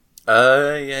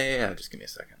Yeah. Just give me a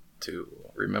second to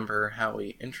remember how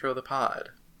we intro the pod.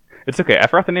 It's okay. I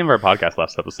forgot the name of our podcast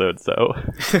last episode, so...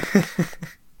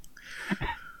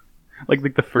 like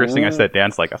the first thing I said,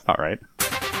 Dan's like, that's not right.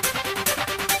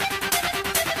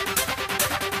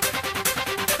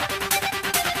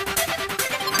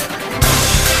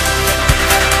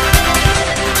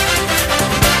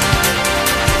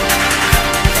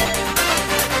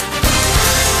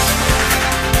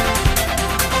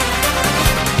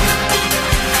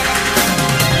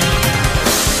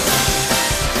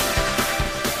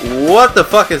 What the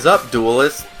fuck is up,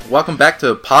 duelists? Welcome back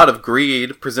to Pod of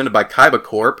Greed, presented by Kaiba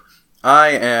Corp.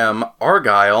 I am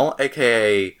Argyle,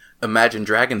 aka Imagine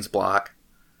Dragons Block.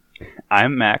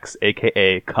 I'm Max,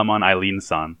 aka Come On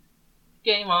Eileen-san.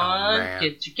 Game on,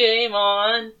 get your game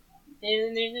on.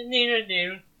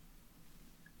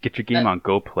 Get your game on,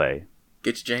 go play.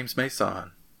 Get your James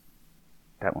Mason.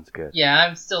 That one's good. Yeah,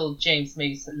 I'm still James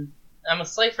Mason. I'm a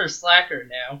Cypher slacker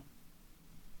now.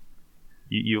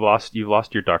 You lost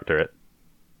your doctorate.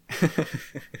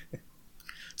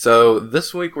 So,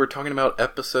 this week we're talking about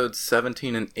episodes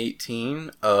 17 and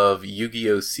 18 of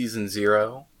Yu-Gi-Oh! Season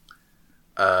 0.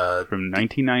 From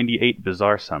 1998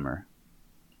 Bizarre Summer.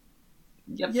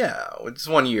 Yep. Yeah, it's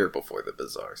 1 year before the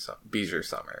Bizarre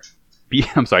Summer.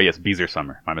 I'm sorry, yes, Beezer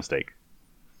Summer. My mistake.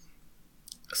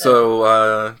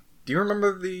 So, do you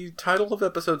remember the title of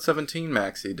episode 17,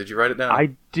 Maxie? Did you write it down?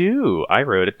 I do. I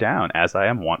wrote it down, as I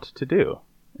am wont to do.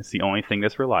 It's the only thing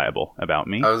that's reliable about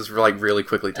me. I was really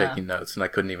quickly taking notes, and I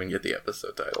couldn't even get the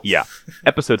episode title. Yeah.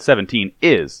 Episode 17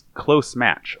 is Close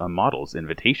Match, a Model's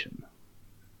Invitation.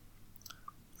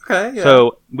 Okay, yeah.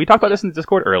 So, we talked about this in the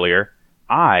Discord earlier.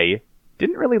 I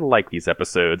didn't really like these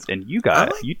episodes, and you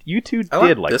guys, you two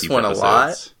did like this these one episodes. a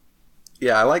lot.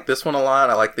 Yeah, I like this one a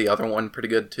lot. I like the other one pretty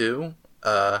good, too.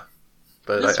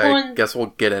 But I guess we'll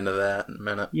get into that in a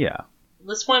minute. Yeah.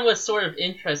 This one was sort of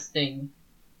interesting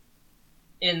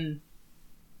in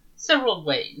several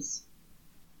ways.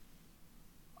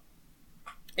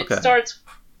 It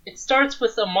starts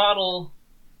with a model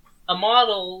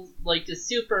like a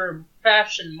super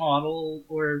fashion model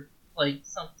or like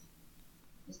something.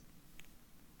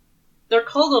 They're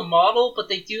called a model, but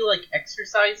they do like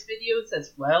exercise videos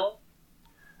as well.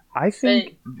 I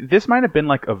think this might have been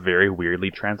like a very weirdly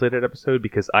translated episode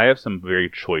because I have some very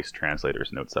choice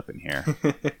translators notes up in here.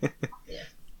 Yeah.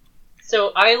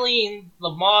 So Eileen, the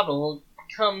model,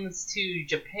 comes to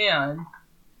Japan.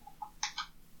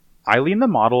 Eileen, the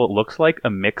model, looks like a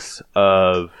mix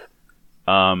of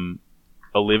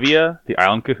Olivia, the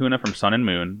Island Kahuna from Sun and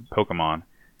Moon, Pokemon,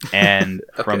 and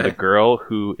from the girl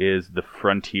who is the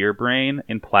Frontier Brain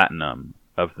in Platinum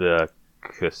of the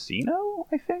Casino,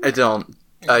 I think?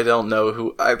 I don't know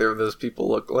who either of those people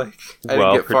look like. I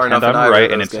well, didn't get far enough pretend in I'm either right,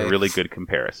 of and those it's games. a really good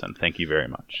comparison. Thank you very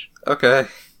much.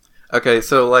 Okay,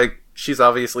 so, like, she's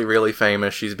obviously really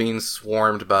famous. She's being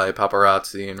swarmed by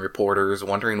paparazzi and reporters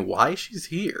wondering why she's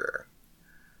here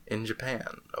in Japan,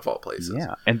 of all places.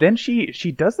 Yeah, and then she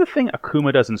does the thing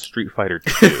Akuma does in Street Fighter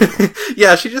 2.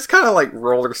 Yeah, she just kind of, like,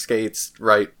 roller skates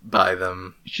right by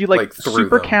them. She, like through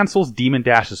super them. cancels Demon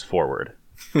Dashes forward.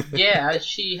 Yeah,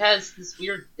 she has this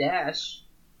weird dash.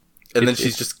 And then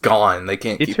she's just gone. They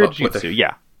can't It's keep her up with her. jutsu,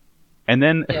 yeah. And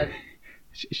then,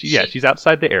 Yeah. she's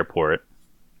outside the airport.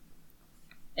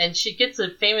 And she gets a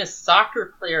famous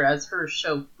soccer player as her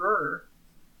chauffeur.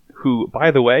 Who,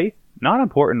 by the way, not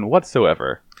important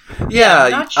whatsoever. Yeah,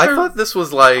 not I sure. thought this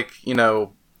was like,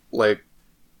 like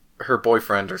her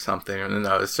boyfriend or something.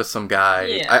 No, it's just some guy.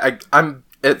 Yeah. I'm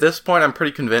at this point, I'm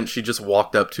pretty convinced she just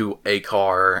walked up to a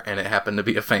car and it happened to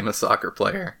be a famous soccer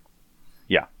player.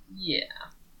 Yeah. Yeah.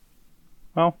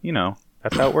 Well,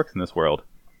 that's how it works in this world.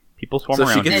 People swarm So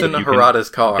around she gets you, into you can Harada's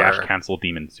car. dash cancel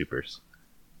demon supers.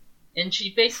 And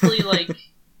she basically, like...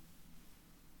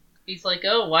 he's like,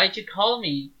 oh, why'd you call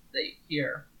me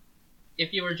here?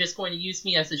 If you were just going to use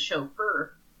me as a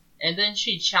chauffeur. And then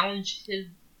she challenges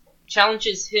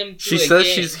him to She a says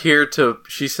game. she's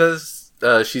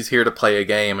here to play a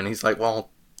game, and he's like,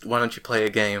 well, why don't you play a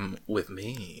game with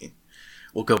me?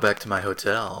 We'll go back to my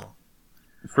hotel.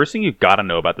 First thing you've got to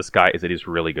know about this guy is that he's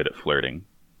really good at flirting.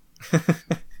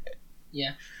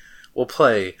 Yeah. We'll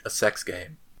play a sex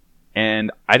game.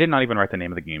 And I did not even write the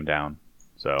name of the game down.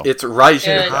 So It's Raijin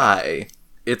Yeah. High.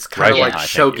 It's kind of Raijin like High,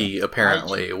 thank Shogi,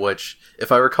 apparently, which,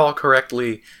 if I recall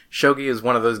correctly, Shogi is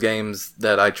one of those games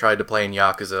that I tried to play in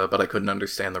Yakuza, but I couldn't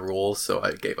understand the rules, so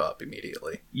I gave up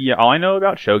immediately. yeah, all I know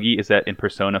about Shogi is that in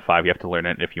Persona 5 you have to learn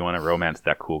it if you want to romance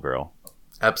that cool girl.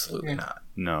 Absolutely not.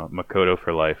 No, Makoto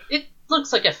for life. It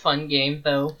looks like a fun game,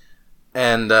 though.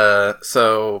 And,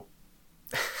 so...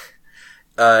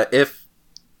 if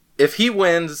if he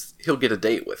wins, he'll get a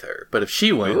date with her. But if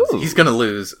she wins, Ooh. he's going to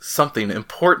lose something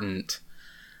important.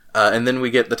 And then we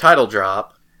get the title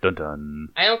drop. Dun dun.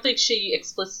 I don't think she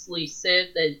explicitly said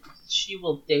that she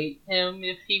will date him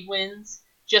if he wins.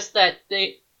 Just that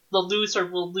the loser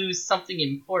will lose something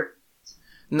important.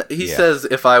 He Yeah. says,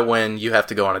 if I win, you have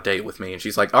to go on a date with me. And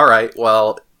she's like, all right,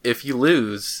 well, if you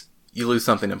lose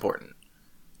something important.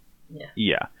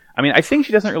 Yeah. I mean, I think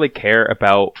she doesn't really care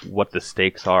about what the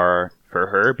stakes are for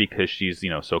her because she's,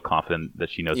 so confident that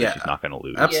she knows Yeah. that she's not going to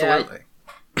lose. Absolutely.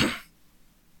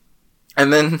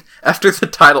 And then, after the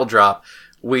title drop,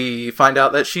 we find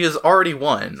out that she has already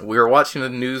won. We were watching a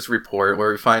news report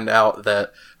where we find out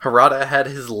that Harada had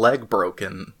his leg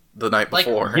broken the night Like,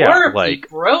 before. Yeah, horribly like,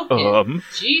 broken.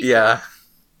 Jesus. Yeah.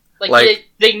 Like, like,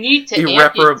 they need to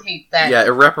irreparab- amputate that. Yeah,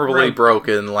 irreparably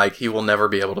broken. broken. Like, he will never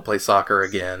be able to play soccer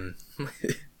again.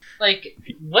 Like,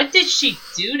 what did she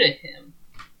do to him?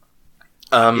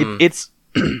 It's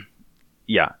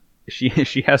yeah.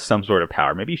 She has some sort of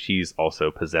power. Maybe she's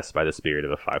also possessed by the spirit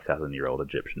of a 5,000-year-old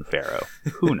Egyptian pharaoh.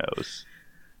 Who knows?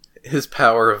 His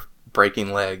power of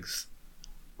breaking legs.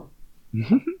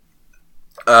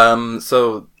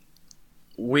 So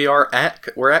we're at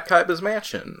Kaiba's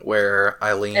mansion where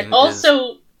Eileen And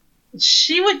also,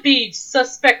 she would be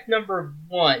suspect number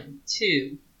 1,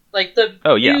 too. Like, the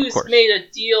Oh, yeah, of news course. made a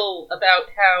deal about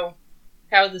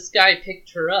how this guy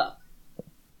picked her up.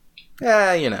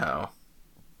 Yeah,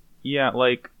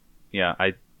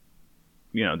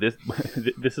 Yeah, this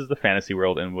this is the fantasy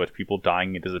world in which people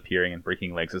dying and disappearing and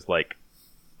breaking legs is like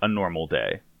a normal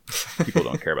day. People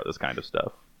don't care about this kind of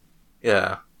stuff.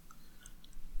 Yeah.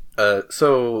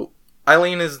 So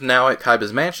Eileen is now at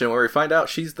Kaiba's mansion where we find out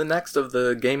she's the next of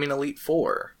the Gaming Elite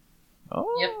Four.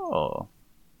 Oh.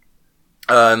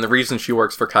 And the reason she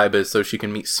works for Kaiba is so she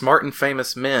can meet smart and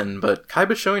famous men, but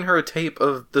Kaiba's showing her a tape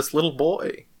of this little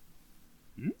boy.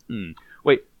 Mm.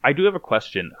 Wait, I do have a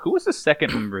question. Who was the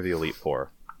second member of the Elite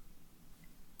Four?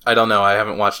 I don't know, I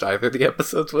haven't watched either of the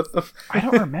episodes with them. I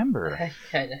don't remember. I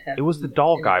kind of have. It was the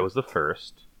doll guy was the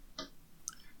first,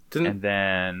 Didn't and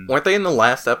then weren't they in the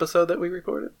last episode that we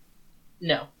recorded?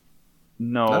 No.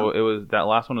 no, it was that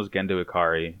last one was Gendo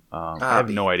Ikari. I have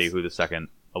no idea who the second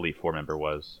Elite Four member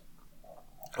was.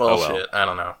 Well, Oh, well. shit, I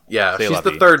don't know. Yeah, Say she's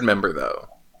Lovey. the third member though.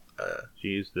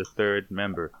 She's the third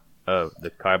member of the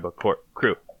Kaiba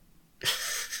crew.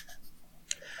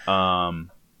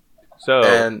 So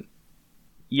And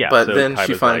yeah, but so then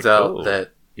she Kaiba's finds like, out "Oh,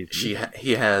 that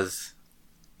is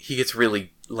he gets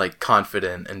really like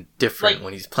confident and different Like-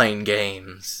 when he's playing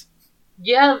games.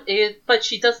 Yeah, but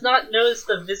she does not notice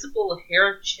the visible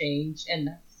hair change and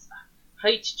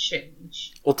height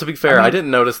change. Well, to be fair, I mean-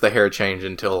 didn't notice the hair change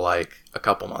until like a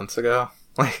couple months ago.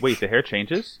 Like, Wait, the hair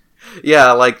changes?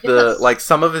 yeah, like Yes. like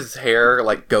some of his hair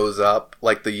like goes up,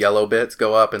 like the yellow bits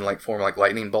go up and like form like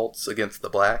lightning bolts against the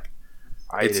black.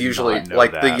 I It's did usually not know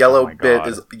like that. the yellow Oh my bit God.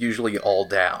 is usually all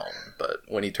down, but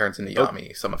when he turns into Oh.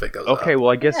 Yami, some of it goes up. Okay, well,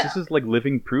 I guess Yeah. this is like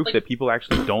living proof Like- that people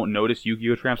actually don't notice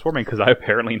Yu-Gi-Oh transforming because I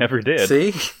apparently never did.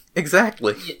 See,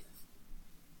 exactly.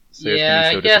 Sarah's Yeah, gonna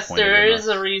I be so guess disappointed there in is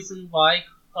us. a reason why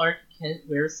Clark Kent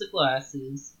wears the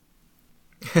glasses.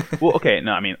 Well, okay,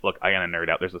 no, I mean, look, I gotta nerd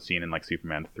out. There's a scene in like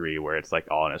Superman 3 where it's like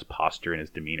all in his posture and his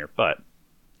demeanor, but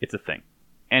it's a thing.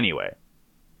 Anyway,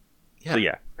 Yeah, so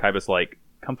yeah, Kaiba's like,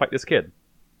 come fight this kid.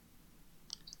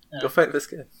 go fight this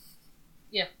kid.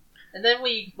 And then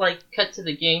we, cut to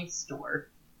the game store.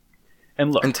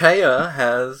 And look, And Taya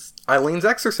has Eileen's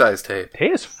exercise tape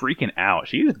Taya's freaking out.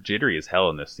 She's jittery as hell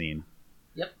in this scene.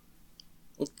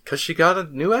 because she got a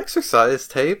new exercise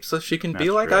tape, so she can be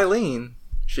That's like true. Eileen.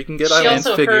 She can get She Eileen's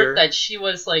also figure. heard that she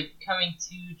was, coming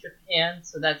to Japan,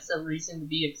 so that's a reason to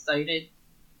be excited.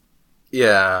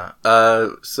 Yeah.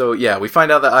 So yeah, we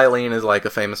find out that Eileen is like a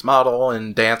famous model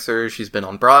and dancer. She's been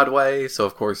on Broadway, so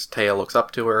of course Taya looks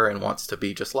up to her and wants to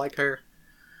be just like her.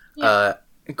 Yeah.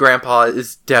 Grandpa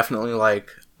is definitely like,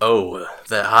 oh,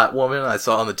 that hot woman I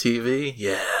saw on the TV?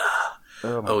 Yeah.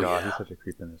 Oh my Oh, god, yeah. he's such a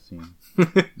creep in this scene.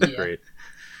 Yeah. Great.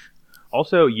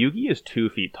 Also, Yugi is 2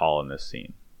 feet tall in this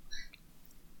scene,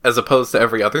 As opposed to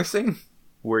every other scene?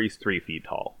 where he's 3 feet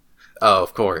tall. Oh,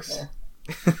 of course.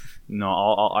 Yeah. No,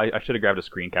 I should have grabbed a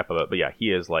screen cap of it, but yeah,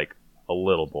 he is like a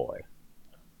little boy.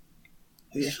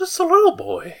 He's just a little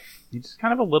boy. He's just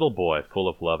kind of a little boy full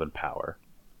of love and power.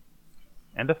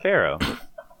 And a pharaoh.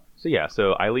 So yeah,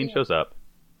 so Eileen shows up.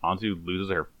 Anzu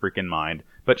loses her freaking mind.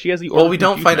 But she has the Well, order we of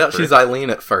don't find confusion out at she's first. Eileen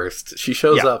at first. She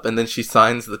shows Yeah. up and then she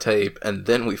signs the tape, and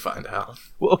then we find out.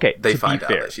 Well, okay, They to find be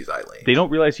out fair, that she's Eileen. they don't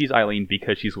realize she's Eileen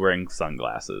because she's wearing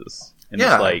sunglasses. And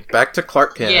Yeah, it's like, back to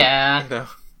Clark Kent. Yeah. You know.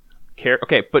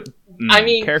 okay, but I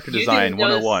mean, character Yugen design does-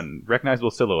 101.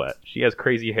 Recognizable silhouette. She has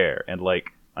crazy hair and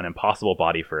like an impossible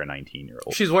body for a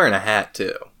 19-year-old. She's wearing a hat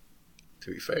too.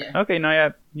 To be fair. Yeah. Okay, no, yeah,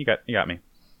 you got me.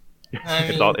 I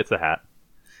It's mean- it's a hat.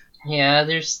 Yeah,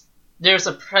 there's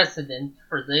a precedent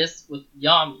for this with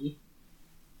Yami.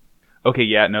 Okay,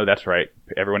 yeah, no, that's right.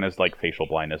 Everyone has like facial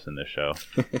blindness in this show.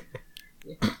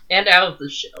 And out of the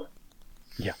show.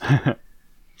 Yeah.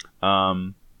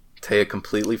 Taya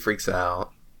completely freaks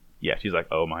out. Yeah, she's like,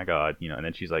 oh my god, and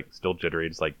then she's like still jittery,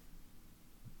 just like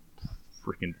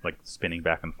freaking like spinning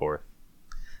back and forth.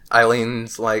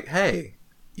 Eileen's like, hey,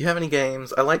 you have any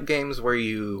games? I like games where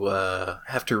you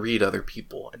have to read other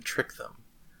people and trick them.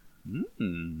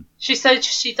 She said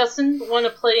she doesn't want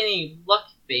to play any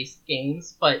luck-based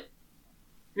games, but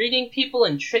reading people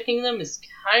and tricking them is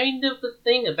kind of the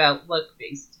thing about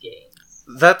luck-based games.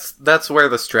 That's where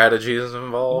the strategy is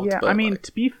involved. Yeah, but, I mean, like,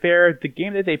 to be fair, the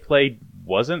game that they played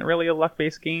wasn't really a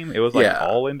luck-based game. It was like Yeah.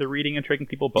 all into reading and tricking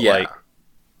people, but yeah. like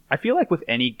I feel like with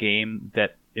any game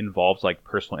that involves like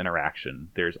personal interaction,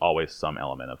 there's always some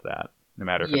element of that, no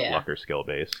matter if it's Yeah. luck or skill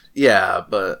based. Yeah,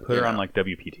 but Put her you on know. like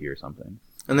WPT or something.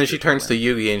 And then she turns to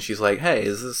Yugi and she's like, "Hey,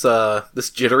 is this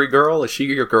jittery girl? Is she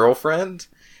your girlfriend?"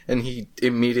 And he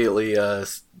immediately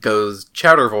goes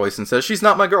chowder voice and says, "She's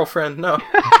not my girlfriend. No."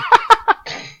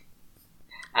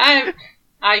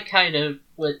 I kind of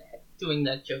was doing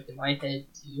that joke in my head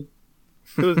too.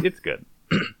 It's good.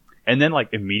 And then like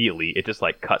immediately it just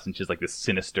like cuts and she's like this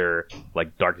sinister,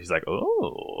 like dark. She's like,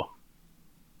 oh,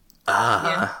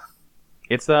 Ah.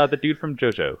 it's the dude from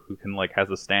JoJo who can like has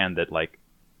a stand that like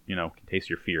can taste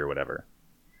your fear or whatever.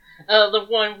 The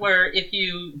one where if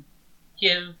you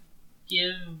give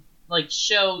like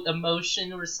show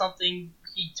emotion or something,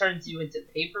 he turns you into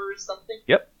paper or something.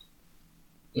 Yep.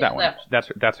 Yeah, That one.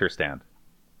 That's her stand.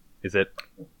 Is it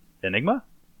Enigma?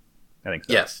 I think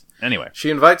so. Yes. Anyway, She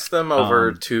invites them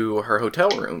over to her hotel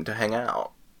room to hang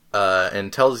out,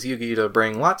 and tells Yugi to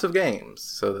bring lots of games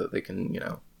so that they can,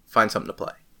 find something to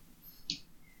play.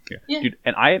 Yeah. dude,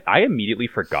 and I immediately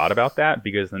forgot about that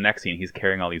because the next scene he's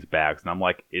carrying all these bags, and I'm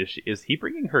like, is he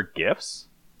bringing her gifts?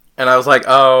 And I was like,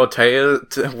 "Oh,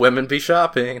 Taya, women be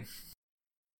shopping."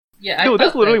 Yeah, No,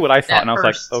 that's thought literally that what I thought, at and I was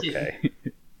like, first, too. okay.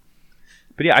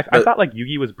 But yeah, I But- thought like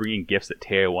Yugi was bringing gifts that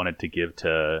Taya wanted to give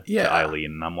to Yeah. Eileen,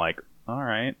 and I'm like, all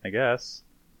right, I guess.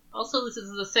 Also, this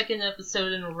is the second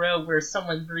episode in a row where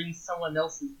someone brings someone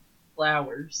else's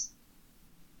flowers.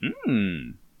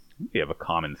 We have a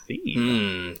common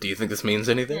theme. Do you think this means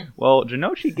anything? Yeah. Well,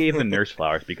 Janoshi gave the nurse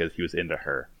flowers because he was into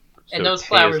her. And So those Taya's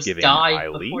flowers giving died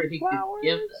Eileen before he flowers? could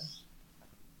give them.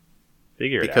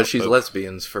 Figure it out. Because she's folks.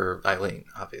 lesbians for Eileen,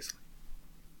 obviously.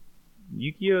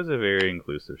 Yu-Gi-Oh! Is a very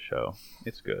inclusive show.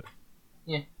 It's good.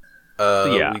 Yeah.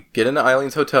 We get into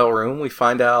Eileen's hotel room. We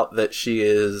find out that she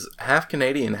is half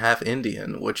Canadian, half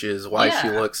Indian, which is why she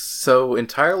Yeah. looks so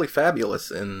entirely fabulous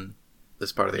in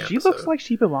this part of the She episode. looks like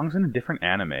she belongs in a different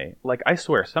anime. Like, I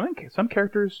swear, some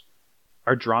characters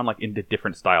are drawn like into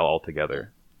different style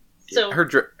altogether. So,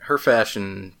 her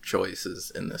fashion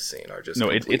choices in this scene are just No,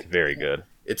 it's complete. very good.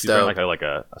 It's She's wearing dope. like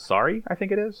a sari, I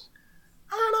think it is.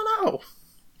 I don't know,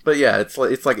 but yeah, it's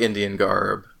like Indian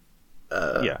garb.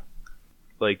 Yeah.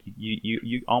 Like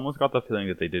you almost got the feeling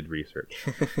that they did research.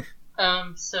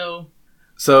 so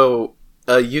So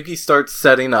Yugi starts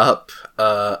setting up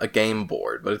a game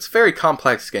board, but it's a very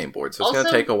complex game board, so it's going to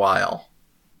Also- take a while.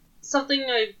 something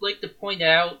I'd like to point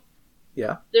out.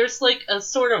 Yeah. There's like a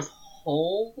sort of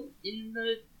hole in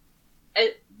the.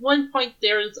 At one point,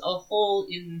 there's a hole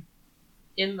in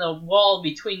the wall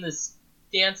between the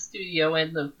dance studio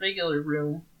and the regular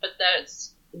room, but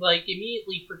that's like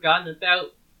immediately forgotten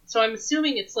about. So I'm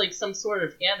assuming it's like some sort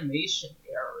of animation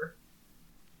error.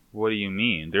 What do you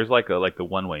mean? There's like the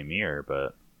one-way mirror,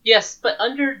 but Yes, but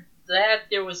under that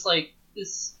there was like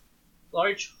this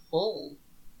large hole.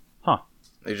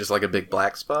 It's just like a big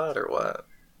black spot, or what?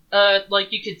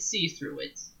 Like you could see through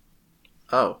it.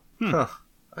 Oh. Hmm. Huh.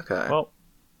 Okay. well,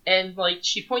 And like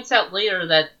she points out later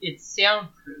that it's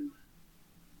soundproof.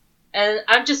 And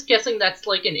I'm just guessing that's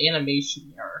like an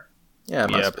animation error. yeah, it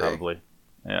must yeah, be. probably.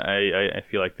 Yeah, I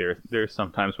feel like there's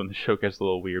sometimes when the show gets a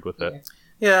little weird with it.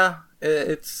 Yeah,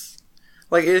 it's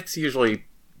usually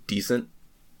decent,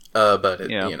 but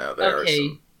Yeah. there are Okay.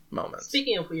 some moments.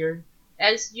 Speaking of weird,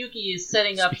 as Yuki is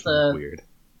setting up Speaking of the weird.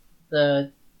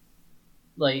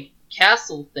 like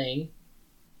castle thing,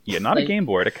 Yeah, not a like- game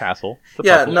board, a castle. It's a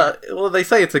Yeah, puzzle. no. Well, they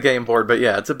say it's a game board, but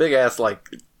yeah, it's a big ass like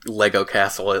Lego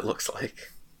castle. It looks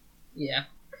like. yeah.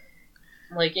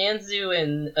 Like Anzu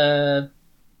and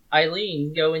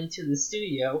Eileen go into the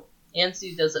studio.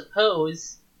 Anzu does a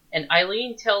pose, and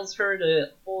Eileen tells her to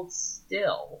hold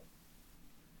still.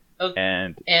 Oh,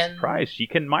 And, and- surprise, she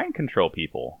can mind control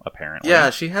people, apparently.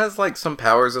 Yeah, she has like some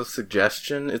powers of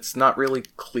suggestion. It's not really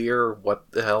clear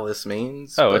what the hell this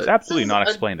means. Oh, but... it's absolutely This is not a-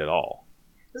 explained at all.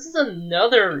 This is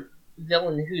another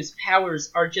villain whose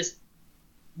powers are just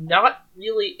not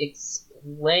really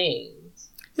explained.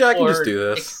 Yeah, I can or just do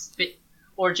this.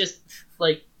 Or just,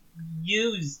 like,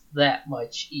 used that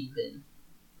much, even.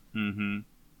 Mm-hmm.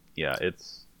 Yeah,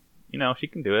 it's, she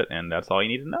can do it, and that's all you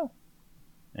need to know.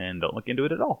 And don't look into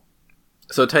it at all.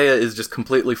 So Taya is just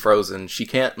completely frozen. She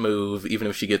can't move. Even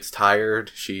if she gets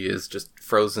tired, she is just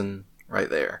frozen right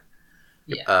there.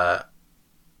 Yeah.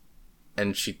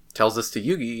 And she tells this to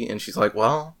Yugi, and she's like,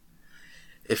 well,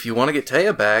 if you want to get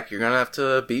Taya back, you're going to have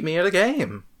to beat me at a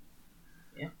game.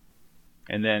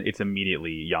 And then it's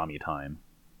immediately Yami time.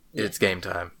 Yeah. It's game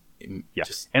time. Yeah.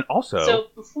 Just, And also, So,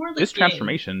 before the this game,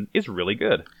 transformation is really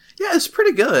good. yeah, it's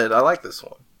pretty good. I like this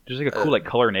one. There's like a cool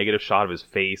color negative shot of his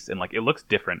face, and like it looks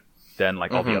different than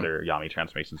like all the Mhm. other Yami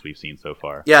transformations we've seen so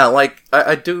far. Yeah, like,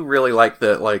 I do really like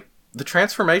that, like, the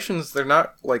transformations, they're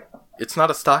not, like, it's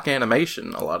not a stock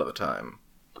animation a lot of the time.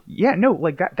 Yeah, no,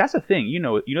 like that's a thing. You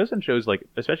know some shows like,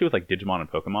 especially with like Digimon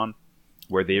and Pokemon,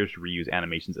 where they just reuse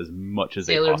animations as much as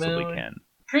Sailor they possibly Moon. can.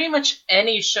 pretty much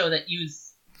any show that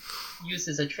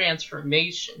uses a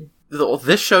transformation.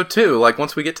 This show, too, like,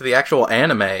 once we get to the actual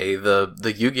anime,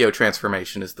 the Yu-Gi-Oh!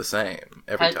 Transformation is the same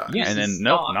every Has- time. Yeah, and then Uses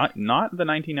no, stock. not the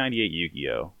 1998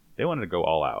 Yu-Gi-Oh. They wanted to go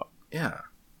all out, Yeah.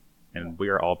 and we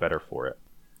are all better for it.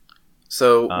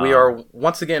 So we Um, are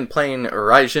once again playing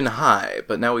Raijin High,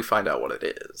 but now we find out what it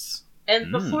is.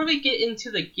 And before we get into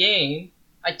the game,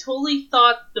 I totally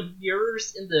thought the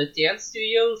mirrors in the dance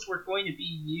studios were going to be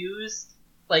used.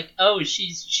 Like, oh,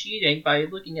 she's cheating by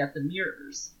looking at the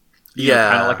mirrors. Yeah,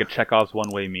 kind of like a Chekhov's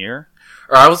one-way mirror.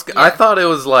 Or I Yeah. thought it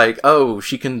was like, oh,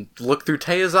 she can look through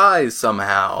Teia's eyes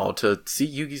somehow to see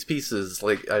Yugi's pieces.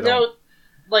 Like, I don't. No,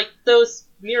 like those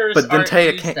mirrors. But then aren't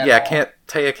Teiya used can't. at Yeah, all.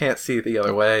 Teiya can't see the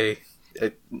other way.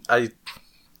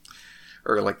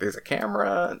 Or like, there's a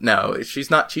camera. No, she's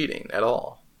not cheating at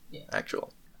all. Yeah.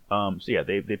 Actual. So yeah,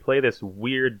 they play this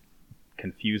weird,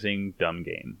 confusing, dumb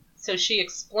game. So she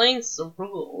explains the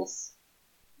rules,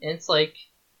 and it's like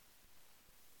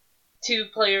 2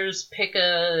 players pick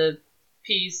a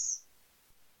piece,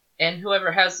 and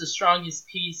whoever has the strongest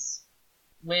piece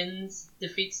wins,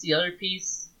 defeats the other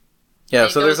piece. Yeah,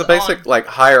 It so there's a goes basic on. like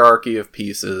hierarchy of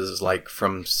pieces, like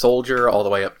from soldier all the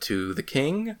way up to the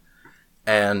king,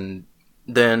 and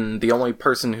then the only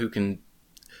person who can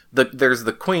there's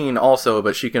the queen also,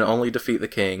 but she can only defeat the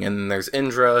king, and then there's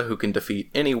Indra who can defeat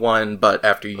anyone, but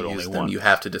after you But only use them, once. you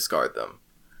have to discard them.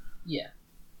 Yeah.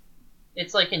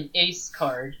 It's like an ace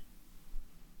card.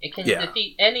 It can Yeah.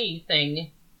 defeat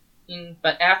anything,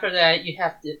 but after that,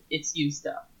 it's used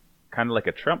up. Kind of like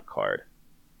a trump card.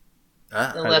 Ah.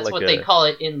 And Kinda that's like what a- they call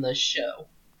it in the show.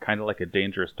 Kind of like a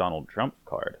dangerous Donald Trump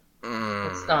card.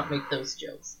 Let's not make those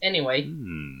jokes. Anyway,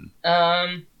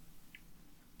 Hmm.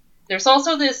 there's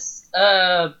also this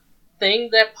thing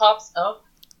that pops up,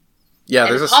 Yeah,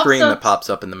 and there's it a pops screen up- that pops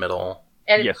up in the middle.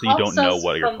 and Yeah, it so you don't pops know us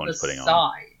what your from opponent's the putting on.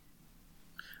 side.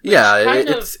 Yeah, kind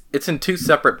of- it's in 2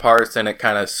 separate parts, and it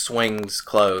kind of swings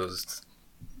closed.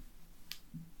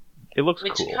 It looks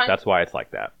Which cool. kind- That's why it's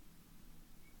like that.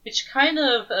 Which kind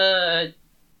of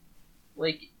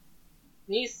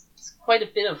needs quite a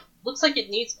bit of looks like it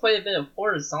needs quite a bit of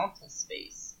horizontal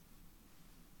space.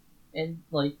 And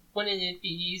like, wouldn't it be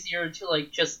easier to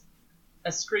like just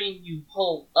a screen you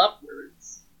pull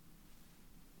upwards?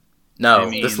 No, I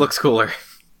mean- this looks cooler.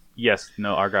 Yes,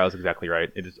 no, Argyle is exactly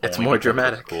right. It is It's only more because it looks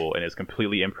dramatic. cool, and it's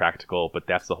completely impractical. But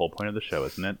that's the whole point of the show,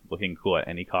 isn't it? Looking cool at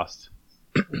any cost.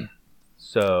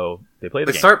 So they play the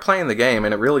They game. start playing the game,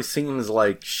 and it really seems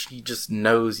like she just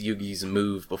knows Yugi's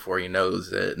move before he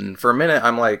knows it. And for a minute,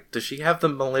 I'm like, does she have the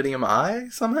Millennium Eye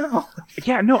somehow?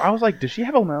 Yeah, no, I was like, does she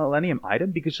have a Millennium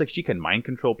item? Because like she can mind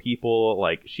control people.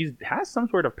 Like she has some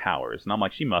sort of powers, and I'm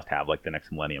like, she must have like the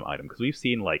next Millennium item because we've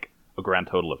seen like a grand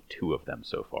total of 2 of them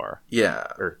so far, Yeah.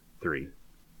 or 3.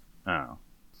 Oh,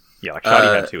 yeah, like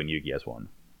Shadi had 2 and Yugi has 1.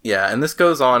 Yeah, and this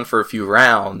goes on for a few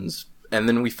rounds, and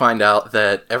then we find out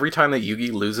that every time that Yugi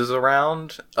loses a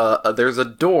round, there's a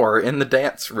door in the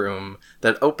dance room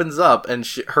that opens up, and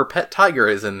her pet tiger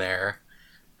is in there.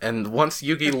 And once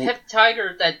Yugi... Her pet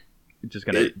tiger Just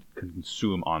gonna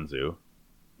consume Anzu.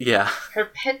 Yeah.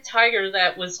 her pet tiger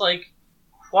that was like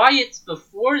quiet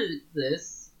before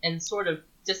this and sort of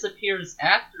disappears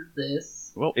after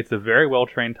this. Well, it's a very well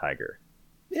trained tiger.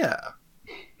 Yeah.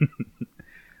 It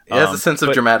has a sense of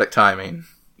but- dramatic timing.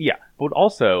 Yeah, but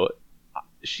also,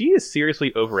 she is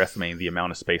seriously overestimating the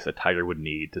amount of space a tiger would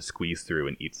need to squeeze through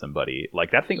and eat somebody.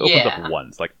 Like, that thing opens up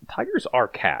once. Like, tigers are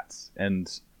cats, and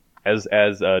as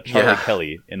Charlie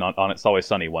Kelly on It's Always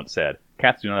Sunny once said,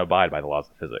 cats do not abide by the laws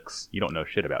of physics. You don't know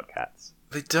shit about cats.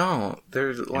 They don't. They're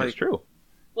And like... it's true.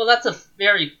 Well, that's a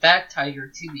very fat tiger,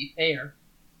 to be fair.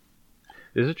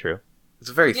 This is true. It's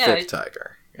a very thick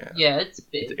tiger. Yeah. Yeah, it's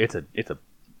big. It's a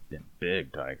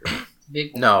big tiger.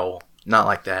 Big one. No, not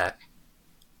like that.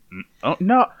 Oh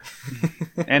no.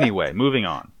 Anyway, moving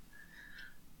on.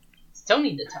 It's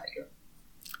Tony the tiger.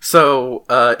 So,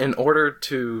 in order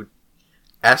to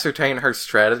ascertain her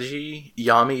strategy,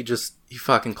 Yami he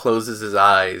fucking closes his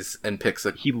eyes and picks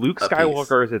a Luke a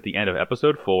Skywalker is at the end of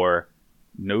episode 4.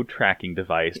 No tracking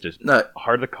device, just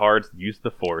hard the cards, use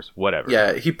the Force, whatever.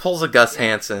 Yeah, he pulls a Gus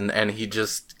Hansen and he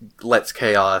just lets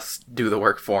Chaos do the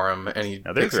work for him, and he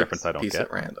Now, there's picks a reference I a don't piece get.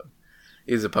 at random.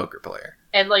 He's a poker player.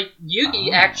 And, like,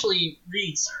 Yugi actually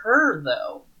reads her,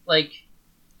 though. Like,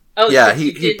 Yeah, since he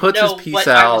you didn't puts his know piece what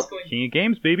I was out. going- King of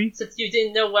Games, baby. Since you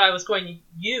didn't know what I was going to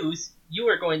use, you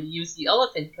were going to use the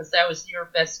elephant because that was your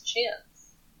best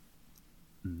chance.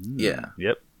 Yeah.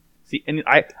 Yep. See, and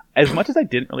as much as I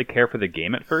didn't really care for the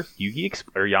game at first,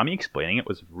 Yami explaining it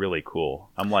was really cool.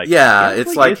 I'm like, Yeah, this it's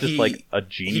really like is just like a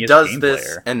genius he does game this,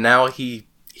 player. and now he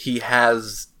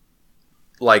has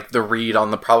like the read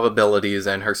on the probabilities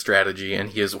and her strategy, and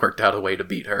he has worked out a way to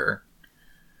beat her.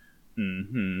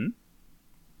 Mm-hmm.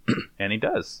 And he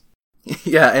does.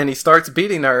 Yeah, and he starts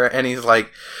beating her, and he's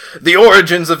like, "The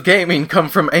origins of gaming come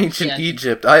from ancient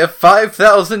Egypt. I have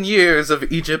 5,000 years of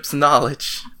Egypt's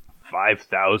knowledge."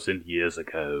 5,000 years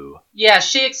ago. Yeah,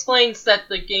 she explains that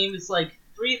the game is like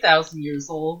 3,000 years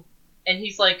old, and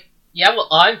he's like, yeah, well,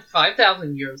 I'm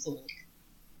 5,000 years old.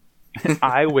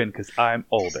 I win because I'm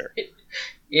older.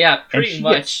 Yeah, And pretty she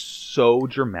much. gets so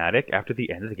dramatic after the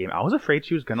end of the game. I was afraid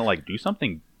she was gonna like do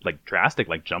something like drastic,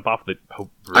 like jump off the room.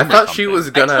 I or thought she something. was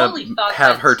gonna totally thought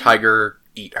have that her too. tiger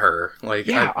eat her. Like,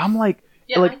 Yeah, I'm like,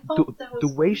 Yeah, like I thought that the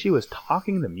was way she was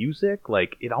talking, the music,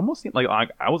 like it almost seemed like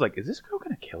I was like, is this girl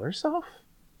gonna kill herself?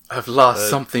 I've lost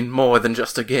something more than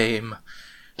just a game.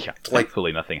 Yeah, Like-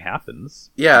 thankfully nothing happens.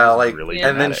 Yeah, It's like, really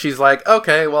and then dramatic. she's like,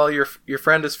 "Okay, well, your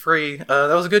friend is free.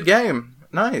 That was a good game.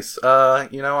 Nice. I'm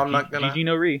not gonna GG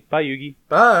no re. Bye, Yugi.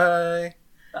 bye."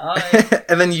 Bye.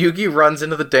 And then Yugi runs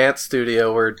into the dance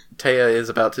studio where Taya is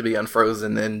about to be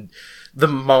unfrozen, and the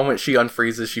moment she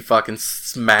unfreezes, she fucking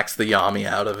smacks the Yami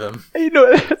out of him. You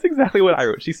know, that's exactly what I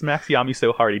wrote. She smacks Yami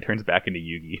so hard he turns back into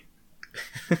Yugi.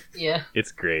 Yeah.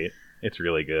 It's great. It's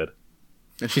really good.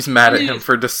 And she's mad at him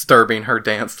for disturbing her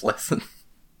dance lesson.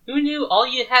 Who knew all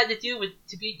you had to do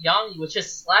to beat Yami was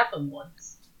just slap him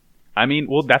once? I mean,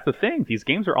 well, that's the thing. These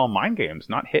games are all mind games,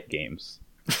 not hit games.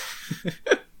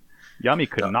 Yami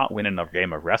could not win enough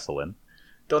game of wrestling.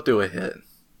 Don't do a hit.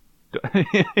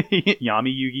 Yami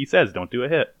Yugi says, "Don't do a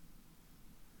hit."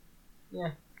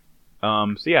 Yeah.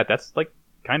 So yeah, that's like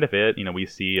kind of it. You know, we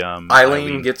see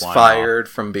Eileen gets flying fired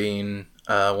from being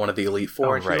one of the Elite Four,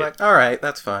 Oh, and she's right. like, "All right,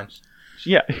 that's fine." off.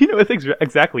 Yeah, you know, it's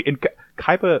exactly. And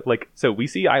Kaiba, like, so we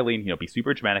see Eileen, you know, be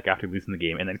super dramatic after losing the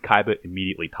game, and then Kaiba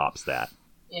immediately tops that.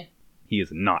 Yeah. He is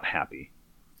not happy.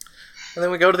 And then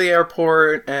we go to the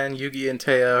airport, and Yugi and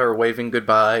Taya are waving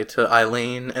goodbye to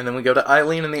Eileen, and then we go to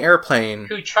Eileen in the airplane.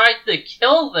 Who tried to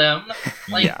kill them?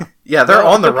 Like, Yeah. Yeah, they're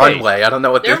Well, on the okay. runway. I don't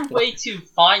know what they're they're... way too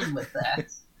fine with that.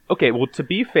 Okay, well, to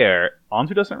be fair,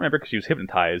 Anzu doesn't remember because she was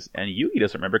hypnotized, and Yugi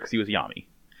doesn't remember because he was Yami.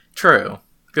 True.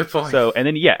 Good point. So, and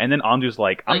then Anzu's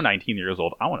like, I'm Like- 19 years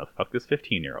old. I want to fuck this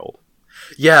 15-year-old.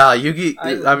 Yeah, Yugi...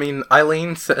 I mean,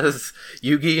 Eileen says,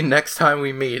 "Yugi, next time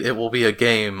we meet, it will be a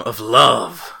game of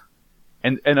love."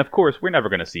 And of course, we're never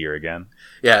going to see her again.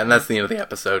 Yeah, and that's the end of the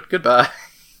episode. Goodbye.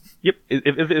 Yep.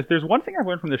 If there's one thing I've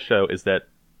learned from this show is that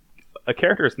a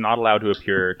character is not allowed to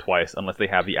appear twice unless they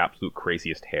have the absolute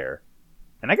craziest hair.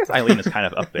 And I guess Eileen is kind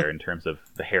of up there in terms of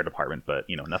the hair department, but,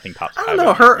 you know, nothing tops I don't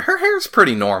Kaiba. know, her hair's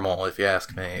pretty normal, if you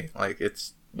ask me. Like,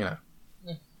 it's, you know...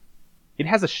 It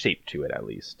has a shape to it, at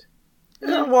least.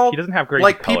 Yeah, well, He doesn't have great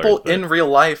like, colors, people but- in real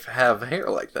life have hair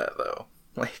like that, though.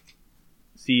 Like,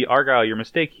 See, Argyle, your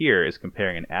mistake here is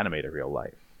comparing an anime to real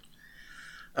life.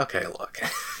 okay, look.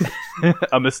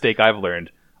 A mistake I've learned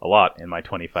a lot in my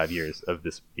 25 years of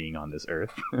this being on this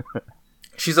earth.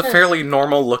 She's a fairly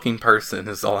normal-looking person,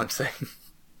 is all I'm saying.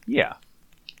 Yeah.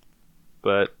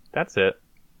 But that's it.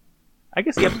 I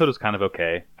guess the episode was kind of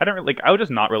okay. I was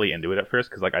just not really into it at first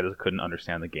because I just couldn't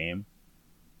understand the game.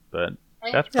 But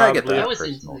that's Yeah, I get probably that. a I was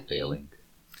into personal the game. failing.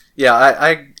 Yeah,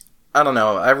 I don't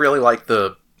know. I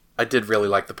did really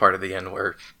like the part of the end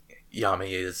where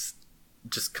Yami is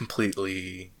just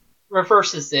completely...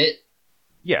 Reverses it.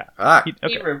 Yeah. Ah,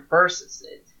 He reverses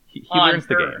it. He on learns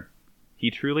the her. game.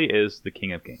 He truly is the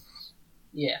king of games.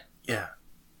 Yeah. yeah.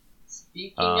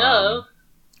 Speaking Um, of,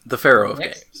 The Pharaoh of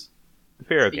Next. Games. The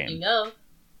Pharaoh speaking game. of,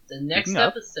 the next Speaking of-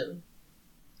 episode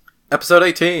Episode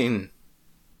 18.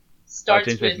 starts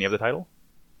James with Mason, you have the title?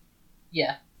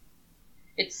 yeah.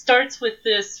 It starts with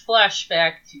this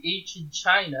flashback to ancient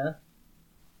China,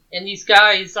 and these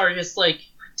guys are just like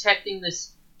protecting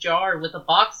this jar with a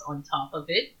box on top of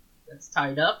it that's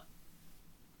tied up,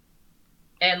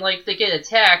 and like they get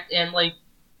attacked and like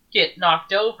get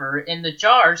knocked over, and the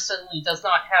jar suddenly does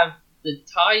not have the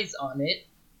ties on it.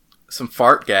 Some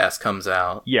fart gas comes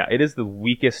out. Yeah, it is the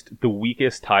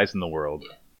weakest ties in the world.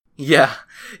 Yeah.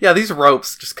 Yeah, these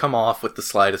ropes just come off with the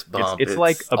slightest bump. It's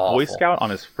like a Boy awful. Scout on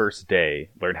his first day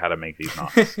learned how to make these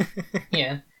knots.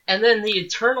 Yeah. And then the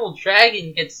Eternal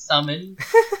Dragon gets summoned,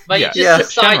 but Yeah. he just Yeah.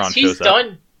 decides Shenron shows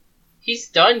up. he's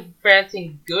done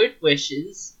granting good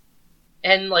wishes,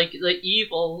 and like the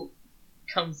evil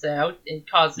comes out and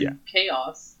causes Yeah.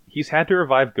 chaos. He's had to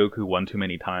revive Goku one too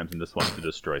many times and just wants to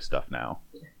destroy stuff now.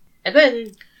 And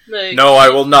then the No, I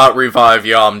will not revive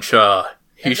Yamcha.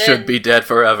 He And should then- be dead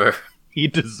forever. He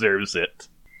deserves it.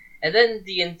 and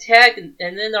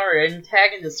then our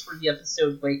antagonist for the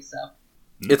episode wakes up.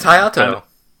 It's Hayato.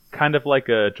 Kind of like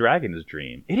a dragon's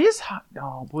dream. It is hot.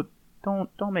 No, but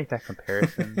don't make that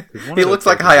comparison. 'Cause one He of those looks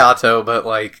like characters- Hayato, but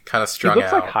like kind of He strung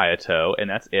looks out. like Hayato, and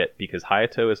that's it. Because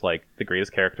Hayato is like the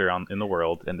greatest character in the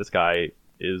world, and this guy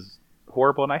is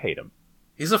horrible, and I hate him.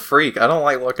 He's a freak. I don't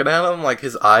like looking at him. Like,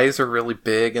 his eyes are really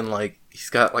big and, like,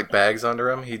 he's got, like, bags under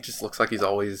him. He just looks like he's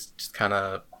always just kind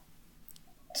of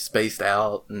spaced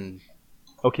out. And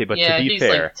Okay, but Yeah, to be he's,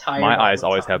 fair, like, tired my all eyes the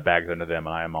always time. have bags under them,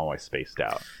 and I am always spaced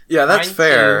out. yeah, that's Mine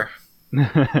fair.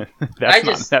 That's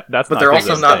just- that's But not they're the also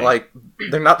biggest not, thing. like,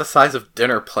 they're not the size of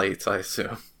dinner plates, I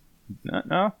assume. No,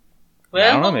 I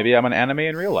Well, don't know. Maybe I'm an anime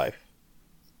in real life.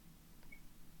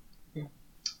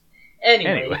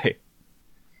 anyway,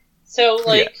 so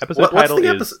like yeah, episode What's title the is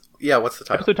episode? Yeah, what's the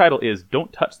title? episode title is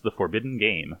 "Don't Touch the Forbidden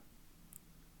Game."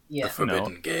 yeah. The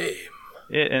Forbidden Game.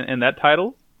 And that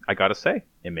title, I gotta say,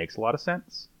 it makes a lot of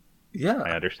sense. I Yeah.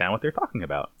 understand what they're talking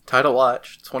about. Title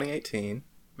Watch, 2018.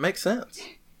 Makes sense.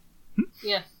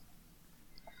 Yeah.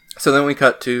 So then we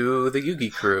cut to the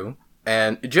Yugi crew,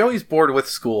 and Joey's bored with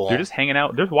school. They're just hanging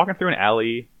out. They're walking through an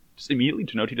alley. Just immediately,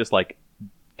 Janochi just like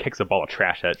kicks a ball of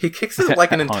trash at. He kicks it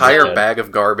like an On his entire head. bag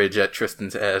of garbage at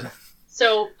Tristan's head.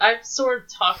 So I've sort of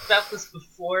talked about this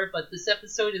before, but this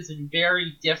episode is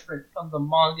very different from the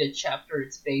manga chapter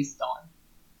it's based on.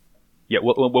 Yeah,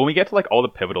 well, when we get to like all the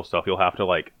pivotal stuff, you'll have to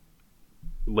like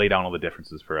lay down all the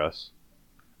differences for us.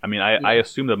 I mean, I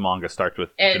assume the manga starts with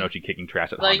And, Janochi kicking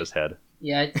trash at like, Honda's head.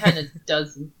 Yeah, it kind of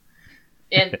doesn't.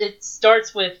 And it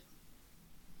starts with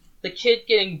the kid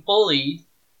getting bullied,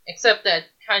 except that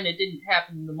kind of didn't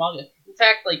happen in the manga. In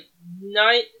fact, like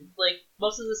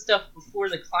most of the stuff before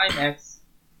the climax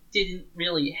didn't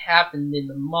really happen in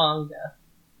the manga.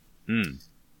 Hmm.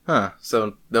 Huh.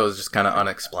 So that was just kind of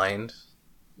unexplained.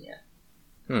 Yeah.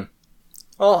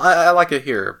 Well, I like it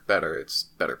here better. It's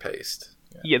better paced.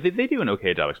 Yeah, they do an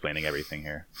okay job explaining everything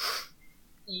here.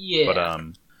 Yeah.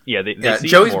 But yeah, they Yeah, see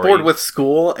Joey's Mori. bored with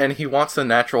school, and he wants a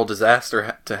natural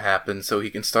disaster to happen so he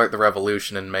can start the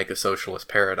revolution and make a socialist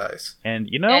paradise. and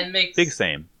you know, And makes- big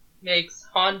same. Makes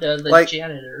Honda the Like-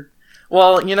 janitor.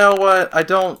 Well, you know what? I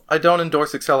don't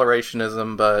endorse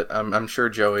accelerationism, but I'm sure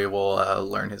Joey will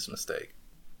learn his mistake.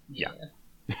 Yeah.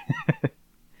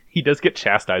 He does get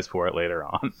chastised for it later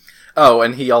on. Oh,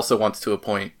 and he also wants to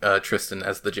appoint Tristan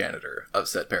as the janitor of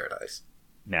said paradise.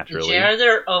 The Naturally,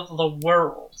 janitor of the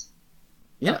world.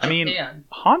 Yeah, I mean, Japan.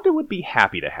 Honda would be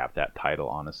happy to have that title.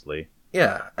 Honestly,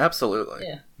 yeah, absolutely.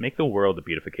 Yeah. make the world a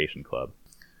beautification club.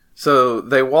 So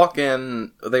they walk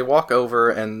over,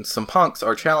 and some punks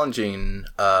are challenging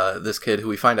this kid who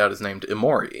we find out is named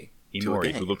Imori. to a Imori,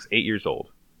 game. who looks 8 years old.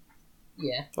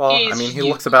 Yeah. Well, He's I mean, he Yugi.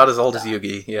 looks about as old as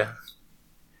Yugi, yeah.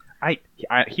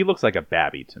 He looks like a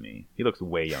babby to me. He looks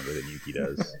way younger than Yuki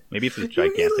does. Maybe it's his He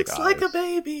gigantic looks eyes. like a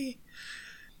baby.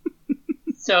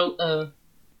 So,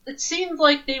 it seemed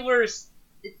like they were,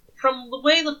 from the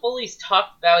way the bullies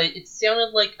talked about it, it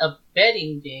sounded like a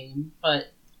betting game,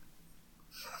 but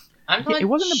I'm Yeah, not it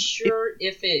wasn't sure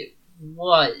if it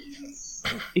was.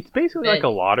 It's basically like a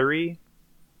lottery.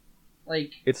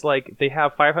 Like, It's like they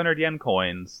have 500 yen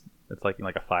coins. It's like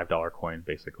a $5 coin,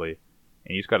 basically.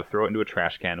 And you just got to throw it into a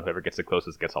trash can. Whoever gets the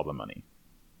closest gets all the money.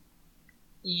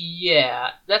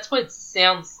 yeah, that's what it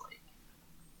sounds like.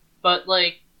 But,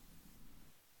 like,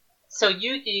 so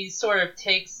Yuki sort of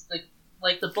takes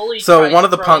the bully. So tries one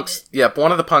of the throwing punks, it.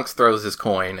 one of the punks throws his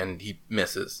coin and he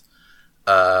misses.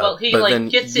 Well, he but like then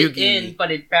gets it in,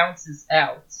 but it bounces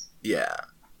out. Yeah.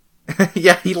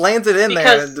 Yeah, he lands it in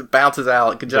there and it bounces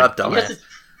out. Good job, dumbass. Because it's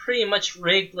pretty much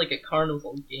rigged like a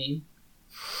carnival game.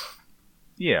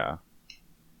 Yeah.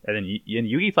 And then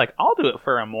Yugi's like, I'll do it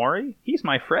for Amori. He's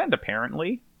my friend,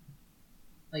 apparently.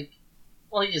 Like,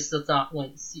 well, he just does not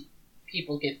want to see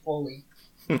people get bullied.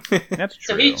 That's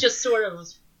true. So he just sort of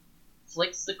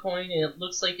flicks the coin, and it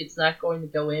looks like it's not going to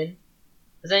go in.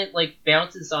 But then it, like,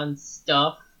 bounces on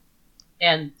stuff,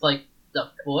 and, like,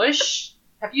 the bush?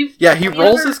 Yeah, he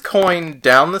rolls his coin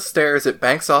down the stairs, it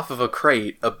banks off of a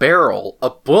crate, a barrel, a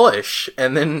bush,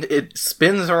 and then it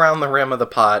spins around the rim of the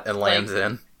pot and lands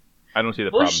in. I don't see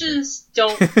the bushes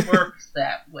don't work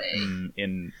that way.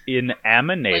 In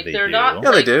Amine, like, they they're do. not-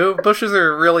 Yeah, they do. Bushes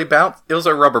are really It was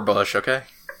a rubber bush, okay?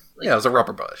 Like, Yeah, it was a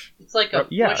rubber bush. It's like a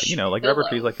Yeah, bush like pillow. rubber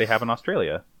trees like they have in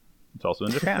Australia. It's also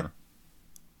in Japan.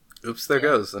 Oops, there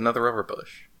goes another rubber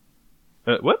bush.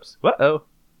 Whoops. Uh-oh.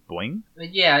 Boing.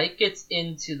 But yeah, it gets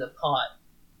into the pot.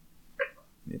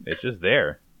 It's just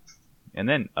there. And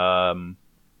then,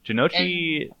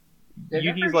 Jinochi... They're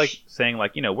Yugi's never like saying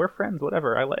like, we're friends,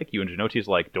 whatever, I like you. And Jinochi's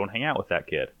like, don't hang out with that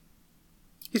kid.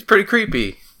 He's pretty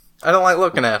creepy. I don't like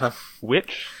looking at him.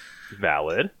 Which,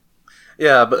 valid.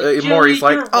 Yeah, but Yugi, Mori's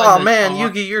like, you're oh one to man,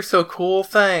 talk." Yugi, you're so cool,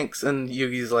 thanks. And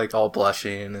Yugi's like all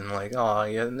blushing and like, oh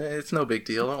yeah, it's no big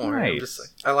deal, don't worry. I'm Nice. just like,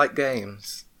 I like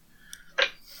games.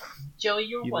 Joey,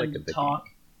 you're You one like to a big talk.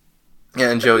 Yeah,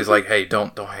 and Joey's like, hey,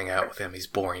 don't hang out with him. He's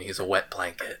boring. He's a wet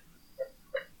blanket.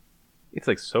 It's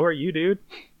like, so are you, dude.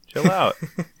 Chill out.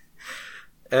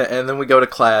 And then we go to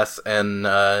class, and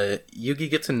Yugi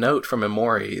gets a note from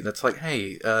Emori that's like,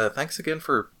 hey, thanks again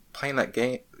for playing that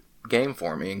game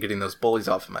for me and getting those bullies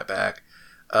off of my back.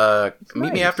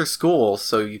 Meet me nice. after school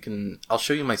so I'll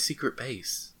show you my secret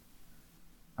base.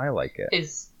 I like it.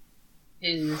 His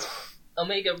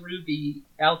Omega Ruby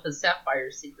Alpha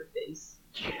Sapphire secret base.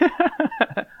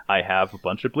 I have a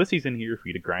bunch of blissies in here for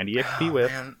you to grind EXP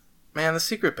with. Man, the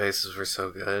secret bases were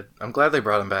so good. I'm glad they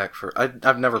brought them back for...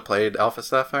 I've never played Alpha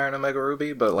Sapphire and Omega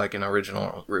Ruby, but like in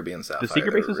original Ruby and Sapphire... The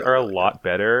secret bases are a lot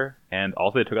better, and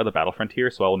also they took out the Battle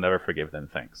Frontier, so I will never forgive them,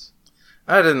 thanks.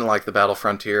 I didn't like the Battle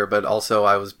Frontier, but also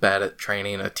I was bad at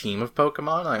training a team of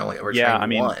Pokemon. I only ever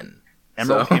trained one.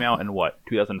 Emerald came out in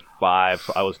 2005,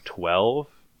 so I was 12,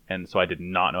 and so I did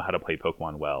not know how to play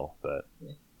Pokemon well, but...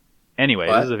 Anyway,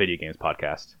 What? This is a video games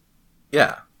podcast.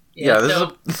 Yeah. Yeah, this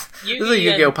so is a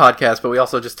Yu-Gi-Oh podcast, but we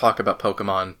also just talk about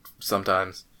Pokemon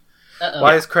sometimes. Uh-oh.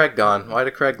 Why is Craig gone? Why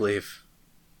did Craig leave?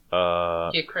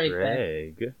 Get Craig back.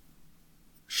 Craig.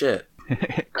 Shit.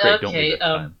 Craig, don't leave this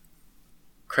time.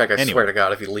 Craig, I Anyway. swear to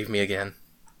God, if you leave me again.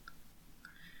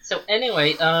 So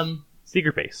anyway,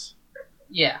 Secret base.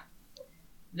 yeah.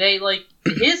 They, like,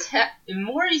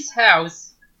 Mori's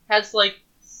house has, like,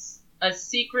 a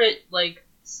secret, like,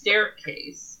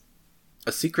 staircase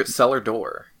A secret cellar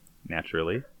door.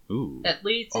 Naturally. Ooh. that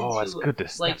leads Oh, that's into, good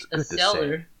to- like, that's a good to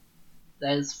cellar say.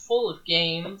 that is full of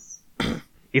games.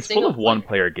 It's full single of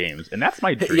one-player games, and that's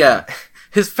my dream. Yeah.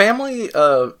 His family,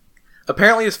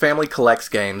 apparently his family collects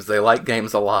games. They like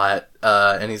games a lot.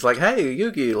 And he's like, hey,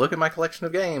 Yugi, look at my collection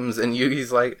of games. And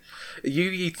Yugi's like,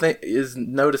 is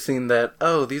noticing that,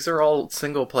 oh, these are all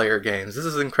single-player games. This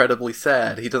is incredibly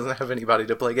sad. He doesn't have anybody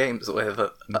to play games with, And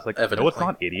it's like, evidently. no, it's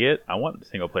not, idiot. I want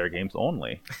single-player games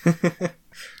only.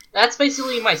 That's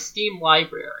basically my Steam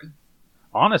library.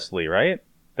 Honestly, right?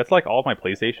 That's like all of my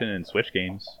PlayStation and Switch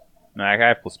games. No, I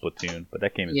have Splatoon, but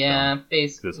that game is Yeah, dumb.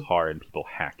 basically. It's hard and people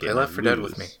hack it. Play and Left 4 Dead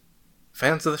with me. lose.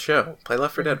 Fans of the show, play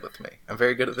Left 4 Dead with me. I'm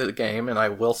very good at the game, and I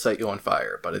will set you on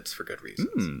fire, but it's for good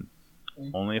reasons.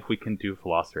 Only if we can do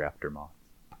Velociraptor mod.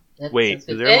 That Wait, sounds is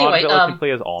good. there a mod Anyway, that lets me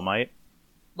play as All Might?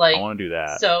 like, I want to do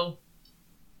that. so,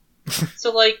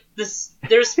 like,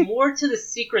 there's more to the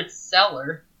secret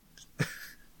cellar.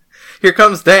 Here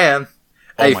comes Dan.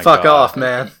 Oh Hey, my fuck God. off,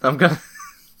 man.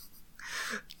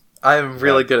 I'm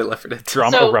really good at Left 4 Dead 2.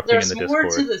 Drama So erupting in there's the more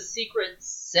Discord. to the secret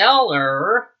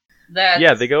cellar that...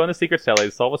 Yeah, they go in the secret cellar, they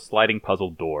solve a sliding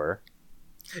puzzle door.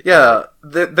 Yeah,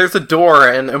 there's a door,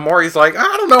 and Amori's like, I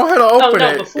don't know how to Oh open no!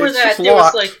 it. Before It's that, just there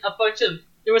locked. was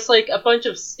like a bunch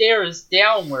of stairs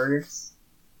downwards,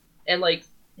 and like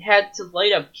had to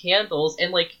light up candles,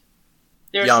 and like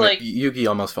there's like Yugi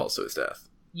almost falls to his death.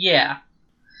 yeah.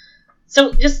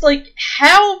 So just like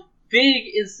how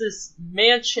big is this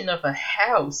mansion of a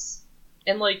house?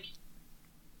 And like,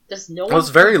 does no one? Well, it's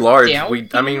very come large. down here?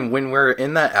 I mean, when we're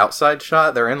in that outside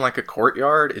shot, they're in like a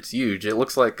courtyard. It's huge. It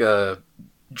looks like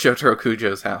Jotaro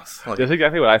Kujo's house. Like, That's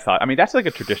exactly what I thought. I mean, that's like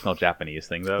a traditional Japanese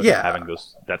thing, though. Yeah. Having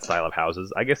that style of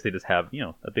houses. I guess they just have,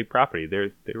 a big property.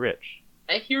 They're rich.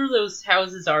 I hear those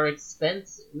houses are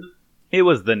expensive. It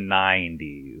was the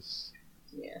 90s.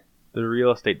 Yeah, The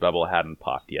real estate bubble hadn't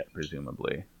popped yet,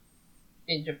 presumably.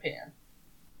 in Japan.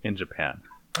 In Japan.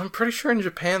 I'm pretty sure in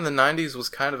Japan the 90s was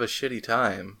kind of a shitty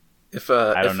time. If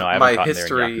I don't know, I haven't my gotten there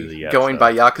in Yakuza history yet, going so.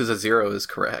 by Yakuza 0 is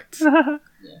correct.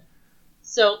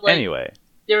 So, like, Anyway,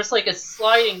 there's like a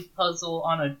sliding puzzle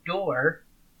on a door.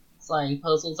 Sliding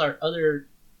puzzles are other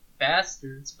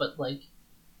bastards, but like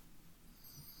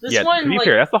this yeah, one, to be like,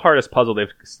 fair, that's the hardest puzzle they've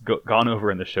gone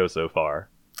over in the show so far.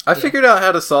 I figured out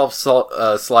how to solve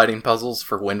sliding puzzles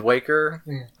for Wind Waker,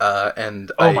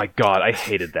 and Oh my god, I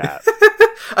hated that.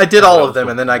 I did all That of was them,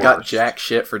 the and then I got worst. jack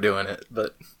shit for doing it.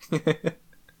 But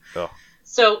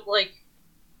so like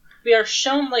we are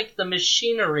shown like the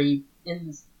machinery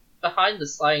behind the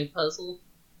sliding puzzle,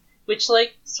 which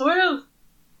like sort of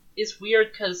is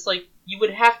weird because like you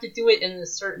would have to do it in a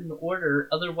certain order,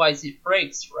 otherwise it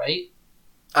breaks, right?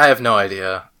 I have no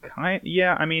idea.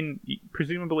 Yeah, I mean,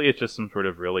 presumably it's just some sort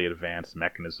of really advanced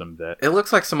mechanism that... It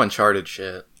looks like some Uncharted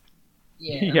shit.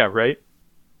 Yeah. Yeah, right?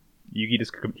 Yugi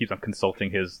just keeps on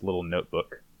consulting his little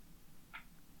notebook.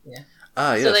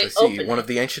 Ah, So yes, they I see. open One it. of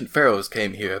the ancient pharaohs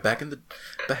came here back in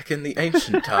the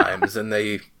ancient times, and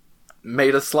they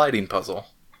made a sliding puzzle.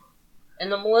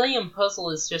 And the Millennium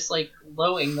Puzzle is just like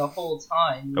glowing the whole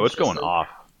time. Oh, it's just, going like, off.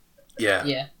 Yeah.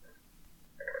 Yeah.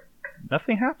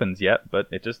 Nothing happens yet, but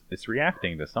it's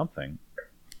reacting to something,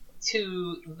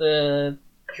 To the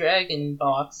Dragon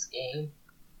Box game.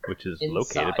 which is Inside.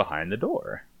 located behind the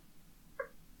door.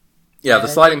 Yeah, the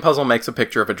Yeah. sliding puzzle makes a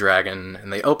picture of a dragon,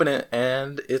 and they open it,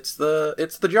 and it's the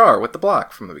jar with the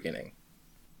block from the beginning.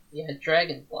 Yeah,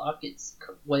 Dragon Block,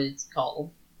 what it's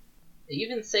called. They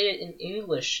even say it in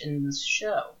English in this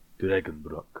show.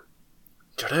 Dragonbrook.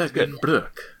 Dragon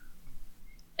Brook.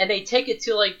 And they take it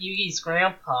to, like, Yugi's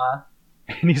grandpa.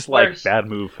 And he's like, Where's- bad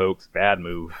move, folks, bad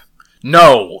move.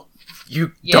 No!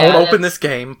 You Yeah, don't open that's- this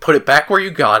game, put it back where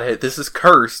you got it, this is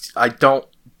cursed,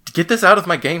 get this out of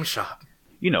my game shop.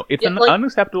 You know, it's Yeah, like-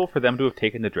 unacceptable for them to have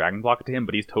taken the dragon block to him,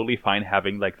 but he's totally fine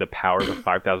having, like, the power of a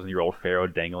 5,000-year-old pharaoh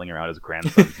dangling around his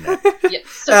grandson's neck. Yeah,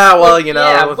 so, Well, like, you know,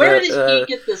 yeah, where that, did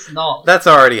he get this knowledge? That's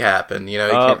already happened, you know,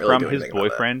 you can't really From do his anything about that.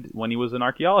 boyfriend when he was an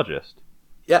archaeologist.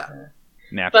 Yeah.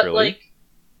 Naturally. But, like,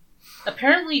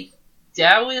 apparently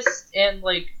Taoist and,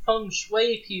 like, Feng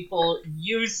Shui people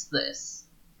use this.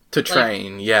 To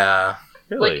train, yeah.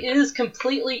 Really? Like, it is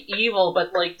completely evil,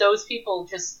 but, like, those people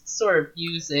just sort of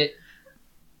use it.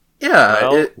 Yeah,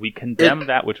 well, we condemn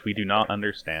that which we do not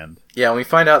understand. yeah, we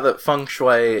find out that feng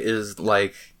shui is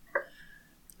like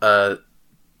the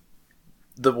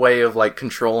way of like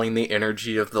controlling the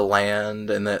energy of the land,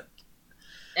 and that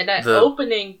And at The-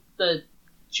 opening the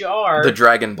jar, the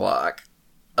dragon block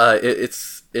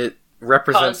it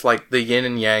represents like the yin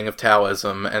and yang of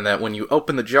Taoism, and that when you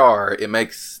open the jar it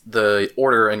makes the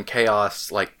order and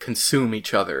chaos like consume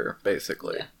each other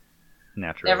basically. Yeah.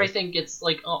 Naturally. everything gets,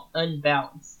 like,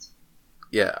 unbalanced.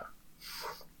 Yeah.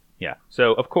 Yeah.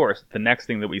 So, of course, the next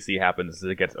thing that we see happens is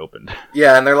it gets opened.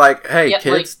 Yeah, and they're like, hey, Yeah,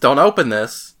 kids, don't open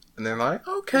this. And they're like,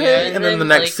 okay. Yeah, and and then the then,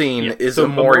 next like- scene Yeah, is so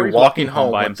Omori Omori's walking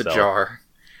home by with the himself. jar.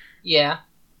 Yeah.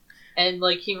 And,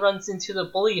 like, he runs into the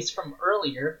bullies from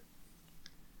earlier.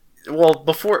 Well,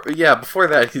 before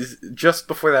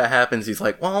that happens, he's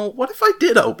like, well, what if I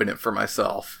did open it for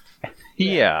myself?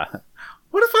 Yeah.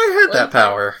 What if I had What that if I-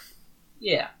 power?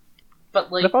 Yeah.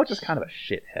 But, What like, about just kind of a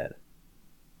shithead?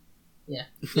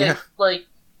 yeah, like,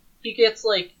 he gets,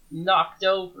 like, knocked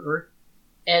over,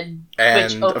 and which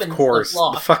And, opens of course, the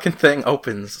block. the fucking thing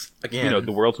opens again. You know,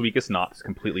 the world's weakest knots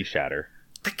completely shatter.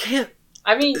 They can't...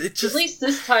 I mean, it just- at least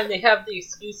this time they have the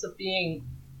excuse of being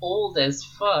old as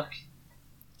fuck.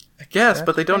 I guess, That's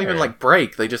but they don't even, fair. like,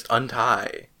 break. They just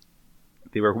untie.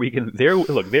 They were weak, and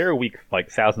they're weak like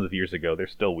thousands of years ago. They're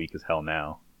still weak as hell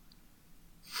now.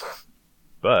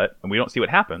 But and we don't see what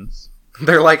happens.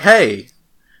 They're like, hey,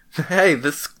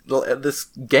 this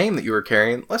game that you were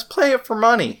carrying, let's play it for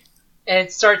money. And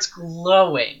it starts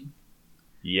glowing.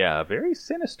 Yeah, very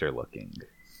sinister looking.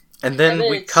 And then, And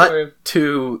then we it's cut sort of-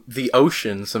 to the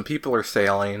ocean. Some people are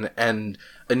sailing, and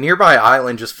a nearby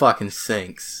island just fucking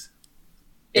sinks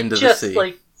It into just, the sea.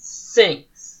 like,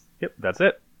 sinks. Yep, that's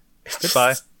it.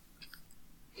 Goodbye.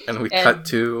 And we And- cut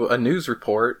to a news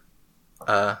report.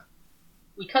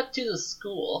 We cut to the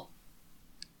school,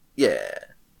 Yeah.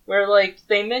 where, like,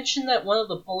 they mention that one of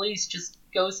the bullies just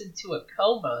goes into a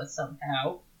coma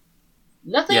somehow.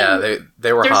 Nothing. Yeah,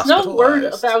 they were There's hospitalized. no word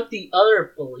about the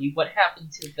other bully. What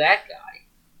happened to that guy?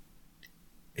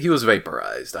 He was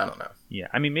vaporized. I don't know. Yeah,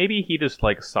 I mean, maybe he just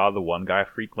like saw the one guy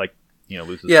freak, like, you know,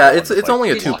 lose his Yeah, soul it's and, it's like, only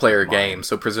a he lost 2-player his mind. game,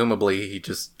 so presumably he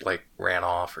just like ran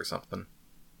off or something.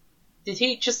 Did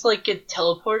he just, like, get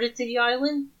teleported to the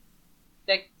island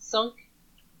that sunk?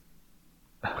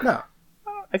 No.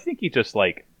 I think he just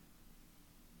like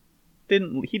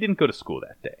didn't go to school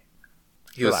that day.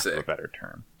 He For was lack of a sick. better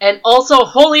term. And also,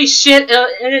 holy shit,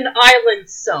 an island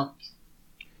sunk.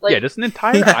 Like, Yeah, just an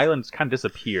entire island kind of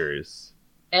disappears.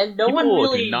 and no People one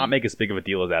really... do not make as big of a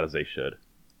deal of that as they should.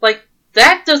 Like,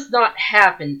 that does not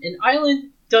happen. An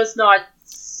island does not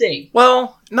sink.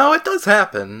 Well, no, it does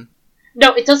happen.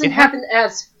 No, it doesn't It hap- happen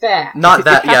as fast. Not It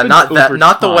that, yeah, happens not that, over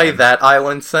not the way time. that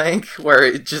island sank, where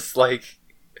it just like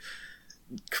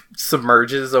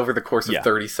submerges over the course of Yeah.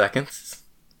 30 seconds.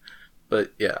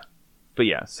 But yeah, But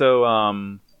yeah, so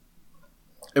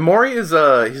Imori is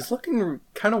he's looking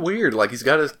kind of weird. Like he's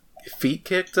got his feet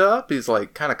kicked up. He's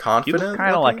like kind of he confident. looks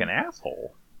kind of like looking. an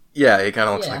asshole. Yeah, he kind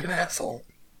of looks Yeah. like an asshole.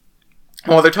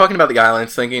 Well, they're talking about the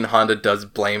islands, thinking Honda does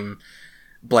blame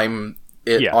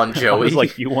it Yeah, on Joey. It's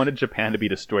like, you wanted Japan to be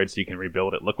destroyed so you can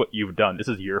rebuild it. Look what you've done. This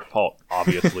is your fault,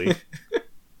 obviously.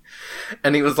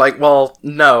 And he was like, well,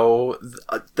 no,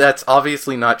 that's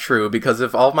obviously not true, because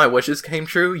if all my wishes came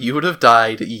true, you would have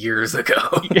died years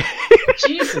ago.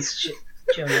 Jesus,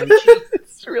 Joey.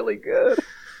 It's really good.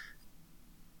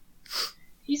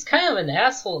 He's kind of an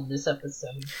asshole in this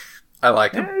episode. I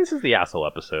liked him. This is the asshole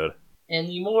episode. And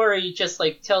Imori just,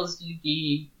 like, tells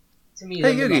Yugi to meet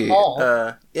Hey, him in Yugi, the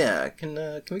hall. yeah,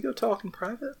 can we go talk in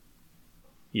private?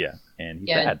 Yeah, and he's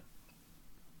Yeah. bad.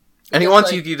 And he Just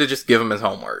wants like- Yugi to just give him his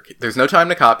homework. There's no time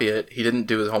to copy it. He didn't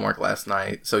do his homework last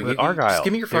night, so But Yugi, Argyle, just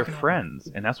give me your they're fucking friends,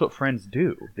 and that's what friends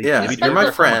do. They Yeah, give each you're other my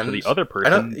their homework, friend. So the other I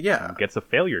don't- person yeah. gets a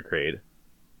failure grade.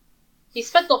 He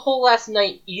spent the whole last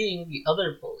night eating the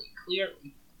other bully,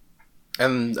 clearly.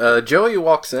 And Joey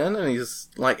walks in and he's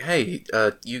like, hey,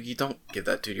 Yugi, don't give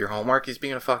that dude your homework. He's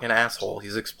being a fucking asshole.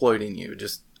 He's exploiting you.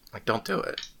 Just, like, don't do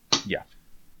it. Yeah.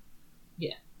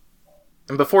 Yeah.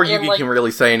 And before And, Yugi like- can really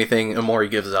say anything,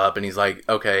 Imori gives up and he's like,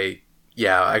 okay,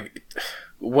 yeah,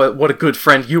 what a good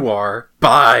friend you are.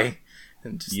 Bye.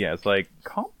 And just, Yeah, it's like,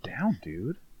 calm down,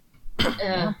 dude. More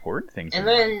Uh, important things. and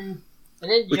in life. then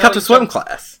we Joey cut to swim jumps-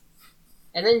 class.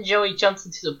 And then Joey jumps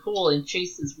into the pool and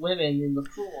chases women in the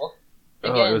pool.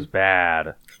 Oh, Again, it was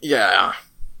bad. Yeah.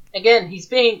 again, he's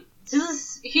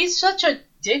such a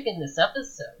dick in this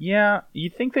episode. Yeah,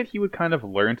 you'd think that he would kind of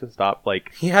learn to stop,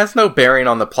 like, He has no bearing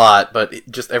on the plot, but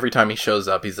just every time he shows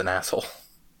up, he's an asshole.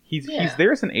 he's Yeah.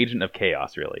 there as an agent of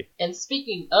chaos, really. And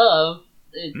speaking of,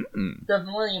 Mm-mm. the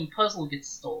Millennium Puzzle gets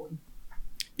stolen.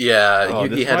 Yeah, Oh,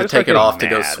 this Yugi is had why to I start take it getting off to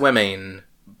go mad. swimming,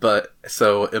 but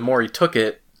so Imori took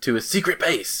it to his secret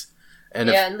base. And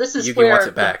yeah, if and this is Yugi where wants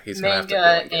it back, the he's gonna have to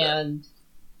manga go and get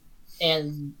it.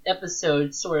 and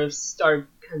episode sort of start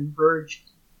converging.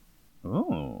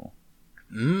 Oh.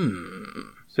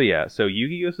 Mmm. So yeah, so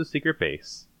Yugi goes to secret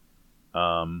base.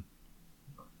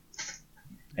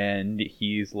 And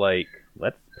he's like,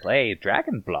 let's play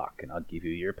Dragon Block and I'll give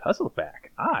you your puzzle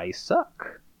back. I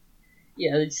suck.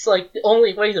 Yeah, it's like the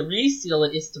only way to reseal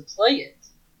it is to play it.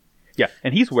 Yeah,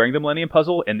 and he's wearing the Millennium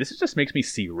Puzzle, and this just makes me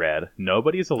see red.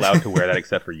 Nobody's allowed to wear that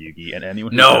except for Yugi, and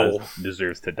anyone who No. does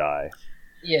deserves to die.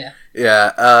 Yeah.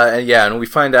 And we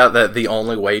find out that the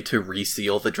only way to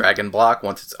reseal the dragon block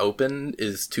once it's open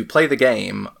is to play the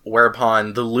game,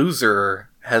 whereupon the loser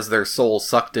has their soul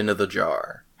sucked into the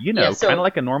jar. You know, Yeah, so- kind of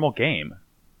like a normal game.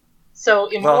 So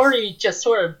Imori just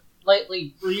sort of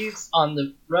lightly breathes on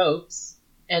the ropes,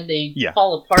 and they Yeah.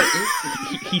 fall apart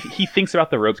instantly. He thinks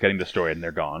about the ropes getting destroyed, and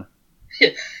they're gone.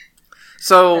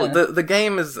 So Yeah. the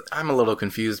game is, I'm a little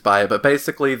confused by it, but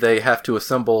basically they have to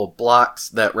assemble blocks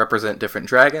that represent different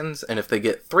dragons, and if they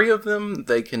get 3 of them,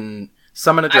 they can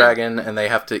summon a dragon, and they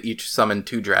have to each summon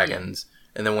 2 dragons,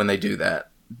 and then when they do that,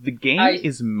 The game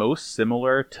is most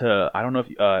similar to, I don't know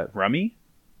if Rummy.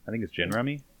 I think it's Jin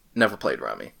Rummy. never played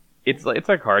Rummy. It's like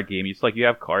a card game. It's like you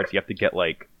have cards. You have to get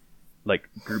like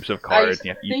groups of cards.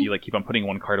 And you like keep on putting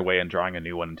one card away and drawing a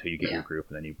new one until you get your group,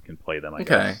 and then you can play them. I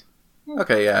guess.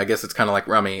 Okay, yeah, I guess it's kind of like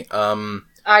Rummy.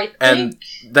 I And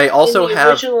think they also in the have,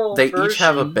 original they each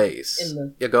have a version, base. in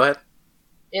the- Yeah, go ahead.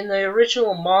 in the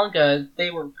original manga, they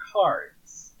were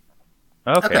cards.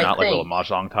 Okay, Okay. not like I little think-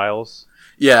 mahjong tiles.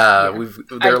 Yeah, Yeah.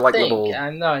 they're I like think. little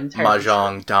I'm not entirely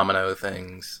mahjong domino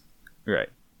things. Right.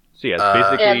 So yeah, it's Uh,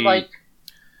 basically And like,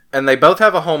 And they both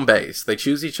have a home base. They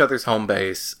choose each other's home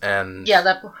base, and yeah,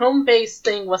 that home base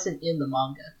thing wasn't in the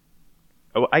manga.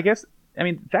 oh, I guess. I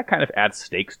mean, that kind of adds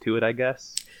stakes to it. I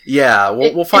guess. yeah,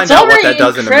 we'll find it's out what already that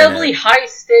does in a incredibly minute. high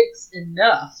stakes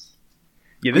enough.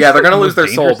 Yeah, Yeah, is they're the gonna most lose their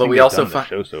soul, dangerous but thing we they've also done in the find-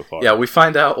 show so far. Yeah, we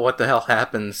find out what the hell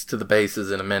happens to the bases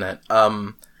in a minute.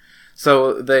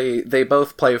 So they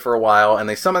both play for a while, and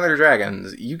they summon their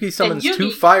dragons. Yugi summons Yugi-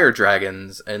 2 fire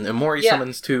dragons, and Imori Yeah.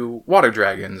 summons 2 water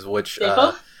dragons, which They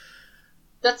both.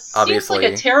 That seems obviously-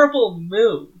 like a terrible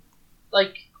move.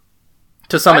 Like,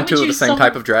 to summon why would 2 of you the same summon-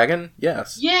 type of dragon.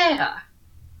 Yes. yeah.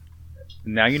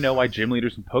 Now you know why gym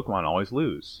leaders in Pokemon always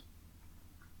lose.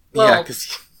 Yeah, Well-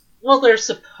 'cause Well, they're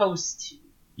supposed to.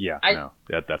 Yeah, I- no,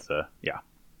 that's a yeah.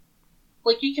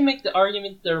 Like, you can make the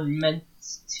argument they're meant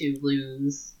to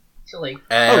lose. To, like,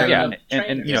 And- Oh yeah, train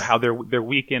and you know trainers. how they're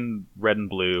weak in red and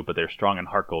blue, but they're strong in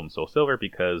Heart Gold and Soul Silver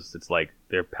because it's like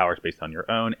their power's based on your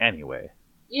own anyway.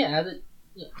 Yeah,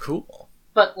 cool.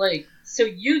 but, like, so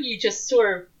Yugi just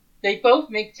sort of. They both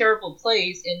make terrible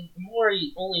plays, and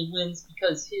Mori only wins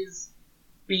because his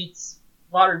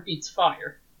water beats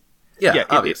fire. Yeah, Yeah,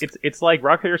 obviously. it's like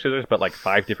rock paper scissors, but like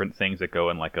 5 different things that go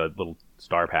in like a little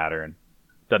star pattern.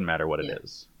 Doesn't matter what Yeah. it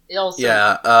is. It also,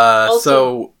 Yeah,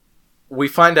 so we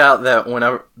find out that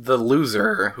whenever the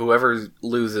loser, whoever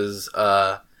loses,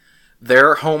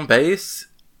 their home base,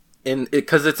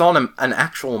 because it's on an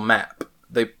actual map.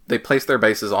 They place their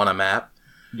bases on a map.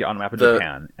 Yeah, on a map of The-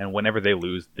 Japan, and whenever they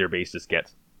lose, their base just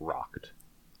gets rocked.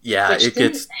 Yeah, which it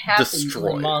didn't gets happen in the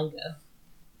destroyed. manga.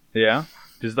 Yeah,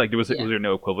 just like was Yeah. there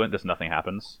no equivalent? Just nothing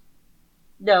happens.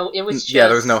 No, it was just... Yeah,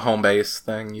 there's no home base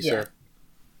thing, you Yeah. said.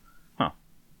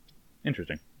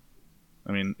 Interesting.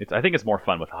 I mean, I think it's more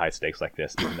fun with high stakes like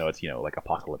this, even though it's like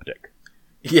apocalyptic.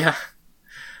 Yeah.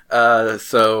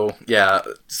 So yeah,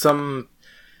 some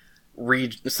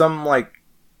like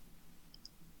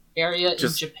area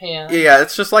just- in Japan. yeah,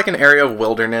 it's just like an area of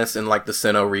wilderness, and like the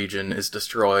Sinnoh region is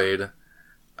destroyed,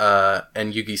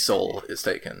 and Yugi's soul is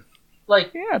taken.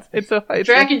 Like, Yeah, it's a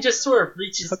Dragon just sort of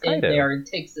reaches in Hokkaido. there and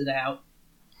takes it out.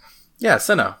 Yeah,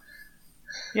 Sinnoh.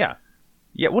 Yeah.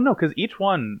 Well, no, because each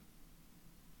one,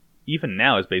 even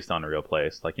now, is based on a real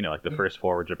place. Like like the first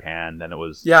 4 were Japan, then it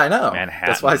was Yeah, I know. Manhattan,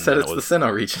 That's why I said and it's it was- the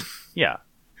Sinnoh region. Yeah.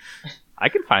 I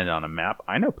can find it on a map.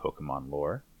 I know Pokemon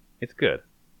lore. It's good.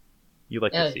 You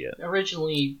like to see it.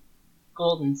 Originally,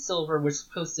 gold and silver were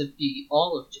supposed to be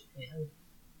all of Japan.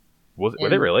 Were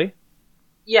they really?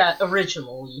 Yeah,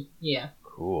 originally, yeah.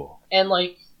 Cool. And,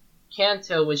 like,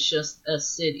 Kanto was just a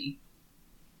city.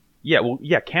 Yeah, well,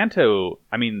 yeah, Kanto,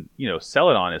 I mean,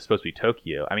 Celadon is supposed to be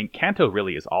Tokyo. I mean, Kanto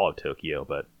really is all of Tokyo,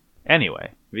 but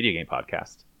anyway, video game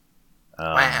podcast.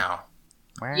 Wow.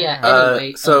 Yeah,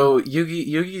 anyway. So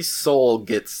Yugi's soul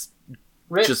gets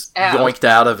Ripped just out. yoinked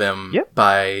out of him Yep.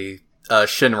 by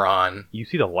Shinron. You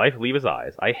see the life leave his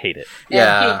eyes. I hate it. And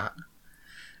Yeah,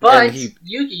 But and he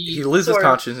Yugi loses sort of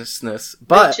consciousness,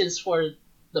 but reaches for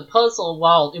the puzzle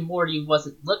while Immorty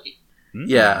wasn't looking.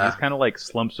 Yeah. He's kind of like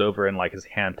slumps over and like his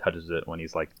hand touches it when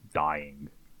he's like dying.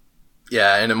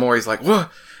 yeah, and Imori's like, "Whoa!"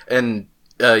 And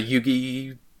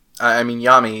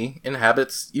Yami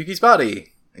inhabits Yugi's body.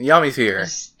 And Yami's here.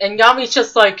 And Yami's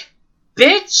just like,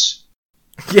 bitch!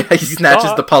 Yeah, he snatches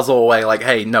Stop. the puzzle away. Like,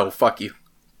 "Hey, no, fuck you.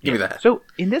 Give me that." So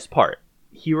in this part,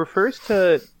 he refers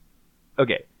to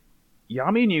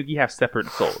Yami and Yugi have separate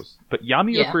souls, but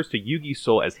Yami Yeah. refers to Yugi's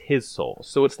soul as his soul.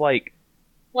 So it's like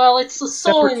Well, it's the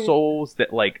soul separate souls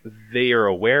that like they are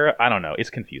aware of. I don't know. It's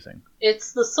confusing.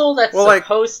 It's the soul that's Well, like-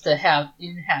 supposed to have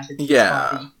inhabit the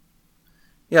Yeah. body.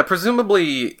 Yeah,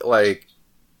 presumably, like,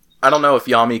 I don't know if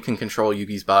Yami can control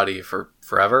Yugi's body for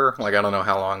forever. Like, I don't know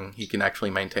how long he can actually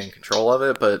maintain control of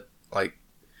it, but, like,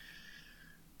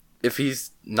 if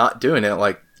he's not doing it,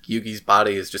 like, Yugi's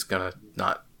body is just gonna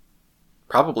not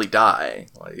probably die.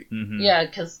 Like, Mm-hmm. Yeah,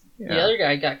 because the Yeah. other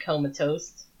guy got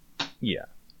comatose. Yeah.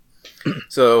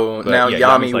 so But, now yeah,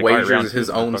 Yami Yami's like, "All right, round wagers two, his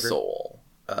own motherfucker." soul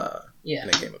Yeah. in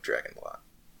a game of Dragon Ball.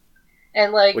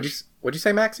 And, like, What'd you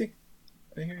say, Maxie?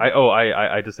 I didn't hear you.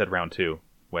 I just said round 2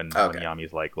 when Okay.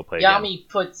 Yami's like, we'll play again. Yami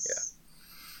puts...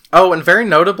 Oh, and very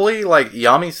notably, like,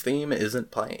 Yami's theme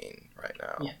isn't playing right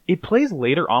now. Yeah. It plays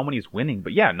later on when he's winning,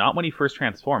 but yeah, not when he first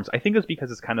transforms. I think it's because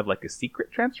it's kind of like a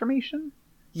secret transformation.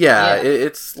 Yeah, Yeah.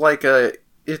 it's like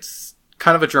it's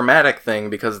kind of a dramatic thing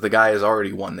because the guy has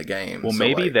already won the game. Well, so,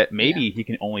 maybe like, he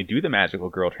can only do the magical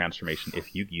girl transformation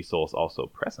if Yugi's soul is also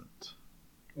present.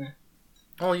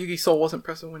 Well, Yugi's soul wasn't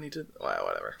present when he did. Well,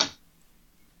 whatever.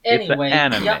 Anyway, it's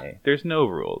an anime. Ya- There's no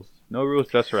rules. No rules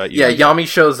just right. Yeah, Yami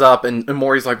shows up and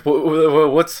Mori's like,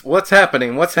 "What's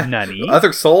happening? What's happening? Nani?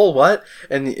 Other soul? What?"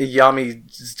 And Yami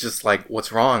is just like,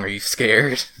 "What's wrong? Are you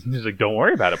scared?" He's like, don't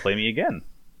worry about it. Play me again.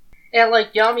 And,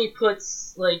 like, Yami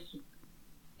puts, like,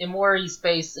 Immori's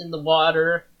face in the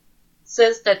water,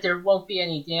 says that there won't be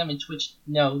any damage, which,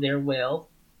 no, there will.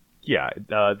 Yeah,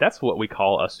 that's what we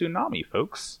call a tsunami,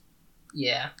 folks.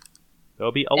 Yeah.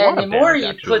 There'll be a lot And of damage, Immori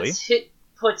actually.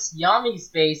 puts Yami's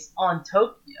base on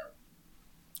Tokyo.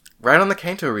 Right on the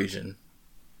Kanto region.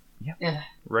 Eh,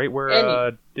 Right where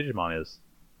Any- Digimon is.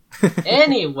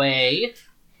 anyway,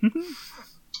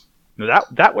 No,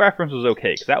 that reference was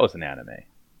okay because that was an anime.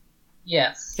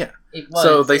 yes. Yeah. It was.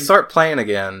 So they and- start playing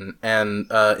again, and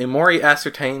Imori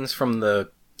ascertains from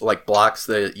the blocks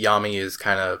that Yami is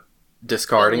kind of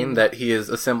discarding that he is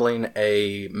assembling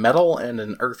a metal and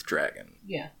an earth dragon.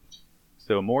 Yeah.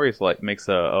 So Mori's makes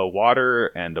a water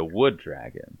and a wood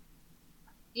dragon.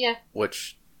 Yeah.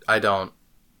 Which I don't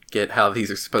get how these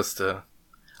are supposed to.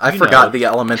 I You forgot know. the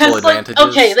elemental Because, advantages.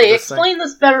 okay, of they this thing. explain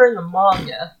this better in the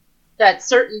manga. That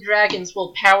certain dragons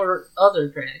will power other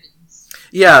dragons.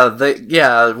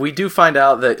 Yeah, we do find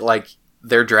out that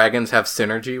their dragons have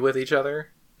synergy with each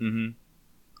other. Mm-hmm.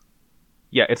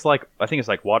 Yeah, I think it's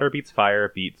like water beats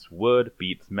fire, beats wood,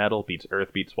 beats metal, beats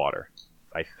earth, beats water.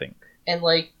 I think. And,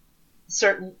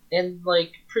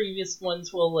 previous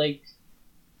ones will,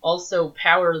 also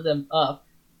power them up.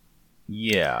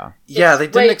 Yeah. Yeah, It's they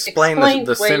didn't explain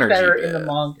the explained way synergy better bit. in the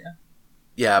manga.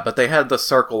 Yeah, but they had the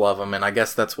circle of them, and I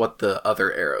guess that's what the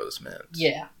other arrows meant.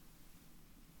 Yeah.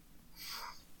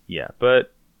 Yeah,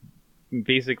 but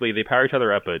basically they power each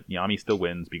other up, but Yami still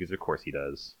wins because of course he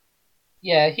does.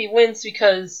 Yeah, he wins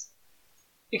because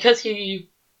he,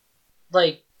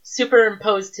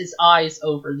 superimposed his eyes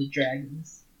over the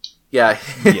dragons. Yeah.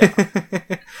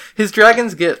 Yeah. His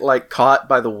dragons get, caught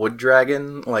by the wood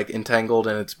dragon, entangled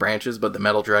in its branches, but the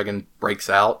metal dragon breaks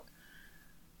out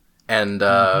and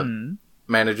Mhm.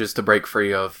 manages to break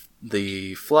free of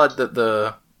the flood that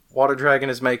the water dragon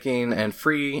is making and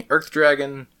free earth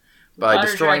dragon by Water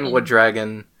destroying dragon- wood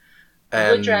dragon. The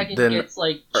And wood dragon then gets,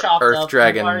 chopped Earth up,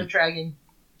 dragon- and water dragon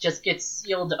just gets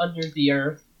sealed under the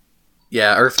earth.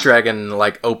 yeah, earth dragon,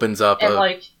 opens up And,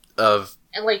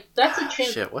 that's a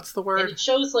shit, what's the and word? it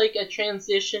shows, a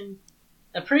transition,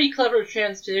 a pretty clever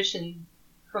transition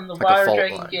from the Like a water fault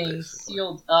dragon line, getting basically.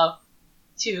 sealed up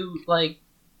to,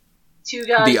 two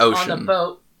guys The on ocean. a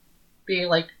boat being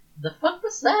the fuck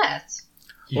was that?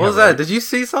 What was that? Did you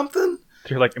see something?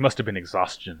 They're like, it must have been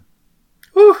exhaustion.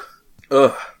 Whew.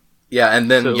 Ugh. Yeah, and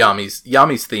then So-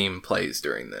 Yami's theme plays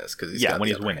during this because he's Yeah, got when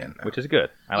the he's upper winning, hand now. which is good.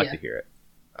 I like Yeah. to hear it.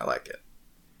 I like it.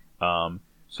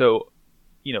 So,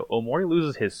 Omori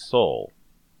loses his soul.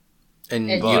 And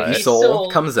And Yugi's Yugi's soul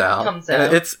soul comes out, comes and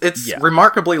out. it's Yeah.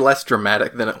 remarkably less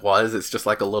dramatic than it was. It's just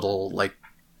a little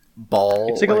ball.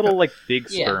 It's like a little big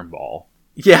Yeah. sperm ball.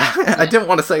 Yeah, I didn't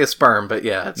want to say a sperm, but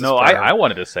yeah. It's a No, sperm. I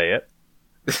wanted to say it.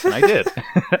 And I did.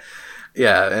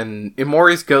 Yeah, and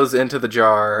Imori's goes into the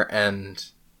jar, and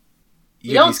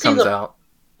You don't Yugi's see comes the- out.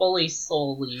 Fully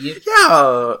soul leave.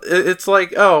 Yeah, it's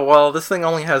oh, well, this thing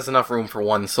only has enough room for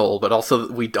one soul, but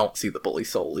also we don't see the bully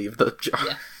soul leave the jar.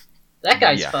 Yeah. That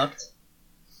guy's Yeah. fucked.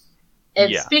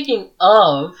 And Yeah. speaking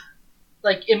of,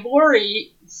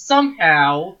 Imori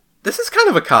somehow... This is kind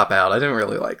of a cop-out. I didn't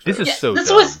really like This this. is so this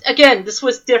dumb.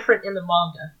 was different in the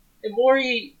manga.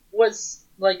 Imori was,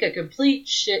 a complete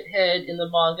shithead in the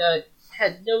manga,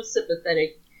 had no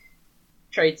sympathetic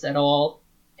traits at all,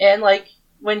 and,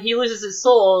 when he loses his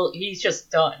soul, he's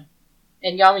just done.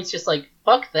 And Yami's just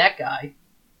fuck that guy.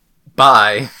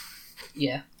 Bye.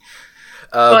 Yeah.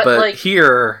 But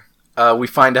here, we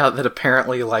find out that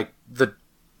apparently, the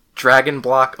dragon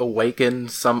block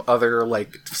awakened some other,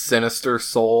 sinister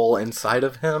soul inside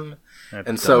of him.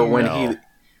 And so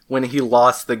when he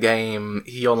lost the game,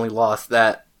 he only lost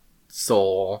that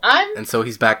soul. And so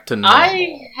he's back to normal.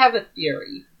 I have a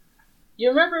theory. You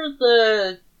remember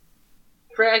the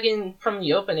dragon from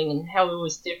the opening and how it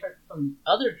was different from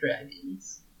other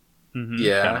dragons? Mhm,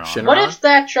 Yeah, Shenron. Shenron. What if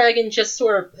that dragon just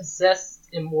sort of possessed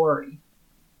Imori?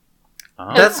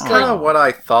 Oh. That's kind of what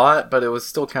I thought, but it was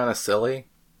still kind of silly.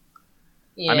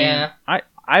 Yeah. I mean,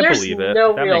 I There's believe it.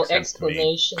 no That real makes sense to me.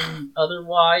 explanation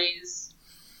otherwise.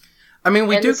 I mean,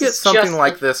 we And do this get is something just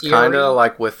like a this theory. kind of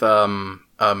with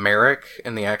Merrick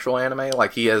in the actual anime.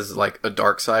 He has a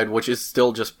dark side, which is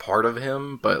still just part of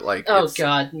him, but Oh it's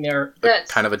god, Mer- a-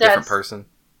 that's kind of a different that's- person.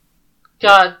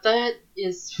 God, that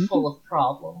is full of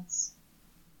problems.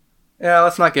 Yeah,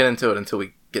 let's not get into it until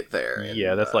we get there. in,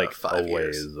 Yeah, that's 5 a years.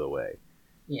 ways away.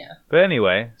 Yeah. But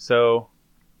anyway, so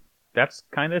that's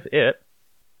kind of it.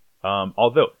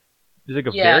 Although there's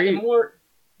Yeah,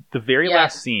 the very Yeah.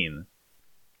 last scene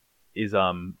is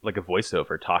a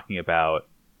voiceover talking about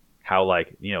how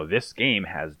this game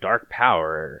has dark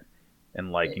power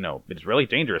and it's really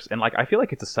dangerous, and I feel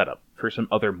like it's a setup for some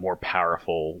other more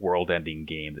powerful world-ending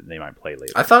game that they might play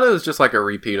later. I thought it was just a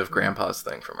repeat of Grandpa's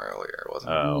thing from earlier,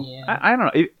 wasn't it? Oh, Yeah. I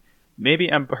don't know.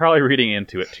 Maybe I'm probably reading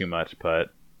into it too much, but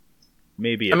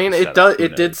maybe. I mean, it's a it setup. does. Who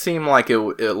It did knows? seem like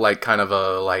it kind of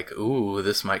a ooh,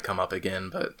 this might come up again,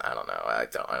 but I don't know.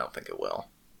 I don't think it will.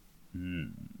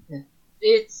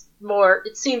 It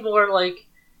seemed more like,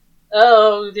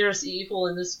 oh, there's evil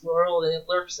in this world and it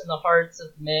lurks in the hearts of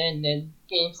men, and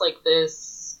games like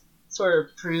this sort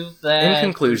of prove that. In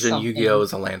conclusion, something. Yu-Gi-Oh!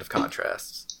 Is a land of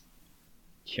contrasts.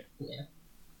 Yeah.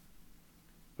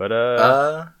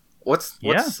 But what's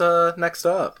next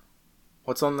up?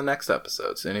 What's on the next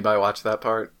episodes? Anybody watch that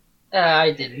part?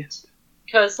 I didn't.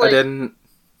 Cause, I didn't.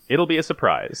 It'll be a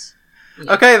surprise.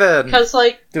 Yeah. Okay then. Because,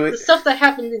 Do it. the stuff that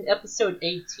happened in episode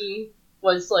 18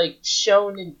 was,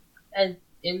 shown in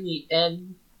the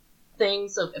end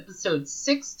things of episode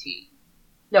 16.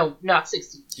 No, not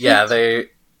 16. 15.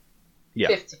 Yeah,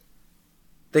 15.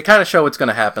 they kind of show what's going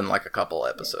to happen a couple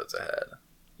episodes ahead.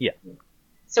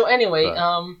 So anyway,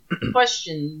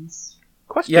 questions.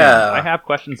 Questions. Yeah. I have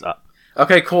questions up.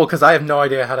 Okay, cool, because I have no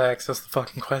idea how to access the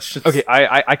fucking questions. Okay,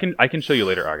 I can show you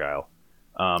later, Argyle.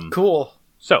 Cool.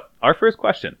 So, our first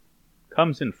question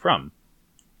comes in from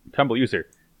Tumble user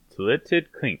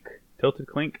Tilted Clink. Tilted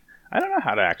Clink? I don't know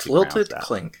how to actually pronounce Tilted that.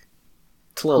 Clink.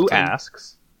 Who Tilted.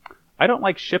 asks, I don't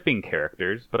like shipping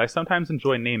characters, but I sometimes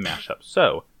enjoy name mashups.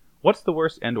 So, what's the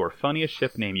worst and or funniest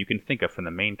ship name you can think of from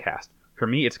the main cast? For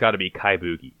me, it's got to be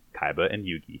Kaibugi. Kaiba and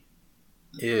Yugi.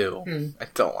 Ew. I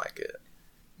don't like it.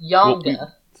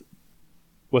 Yonga.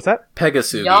 What's that?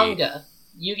 Pegasugi. Yonga.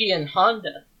 Yugi and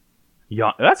Honda.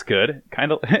 That's good.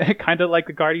 Kind of like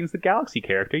the Guardians of the Galaxy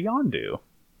character Yondu.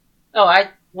 Oh,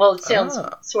 it sounds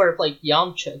sort of like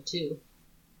Yamcha, too.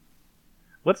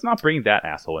 Let's not bring that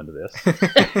asshole into this.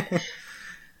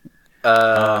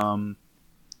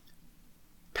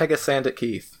 Pegasandit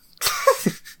Keith.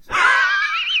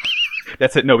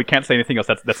 That's it. No, we can't say anything else.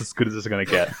 That's as good as it's gonna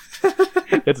get.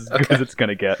 That's as good as it's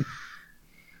gonna get.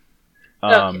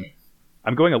 Okay.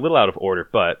 I'm going a little out of order,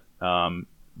 but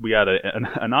we got an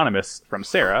anonymous from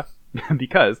Sarah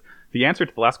because the answer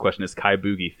to the last question is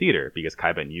Kaibugi Theater because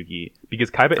Kaiba and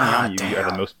Yugi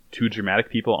are the most two dramatic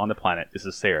people on the planet. This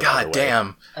is Sarah. by the God way.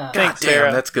 damn. Thanks, Damn,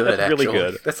 Sarah. that's good, That's really actually.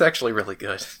 good. That's actually really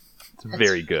good. It's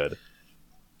very good.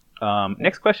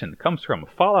 Next question comes from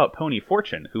Fallout Pony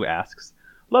Fortune, who asks,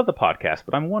 "Love the podcast,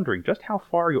 but I'm wondering just how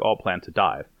far you all plan to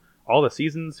dive. All the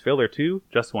seasons, filler 2?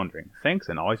 Just wondering. Thanks,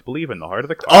 and always believe in the heart of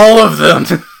the cloud." All of them!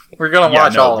 We're gonna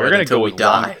watch all of it gonna until go we with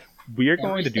die. We are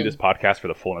going to do Everything. this podcast for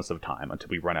the fullness of time until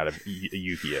we run out of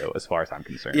Yu-Gi-Oh! As far as I'm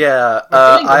concerned. Yeah,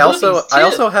 We're doing the I also movies, I too.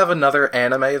 also have another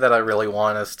anime that I really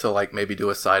want us to maybe do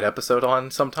a side episode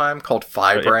on sometime called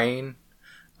Phi Brain.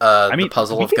 The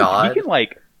Puzzle of God. We can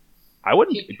I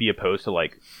wouldn't be opposed to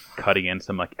cutting in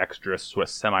some extra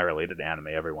Swiss semi-related anime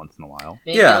every once in a while.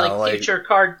 Maybe Yeah, Future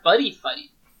Card Buddy Fight.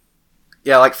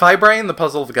 Yeah, Phi Brain, the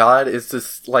Puzzle of God is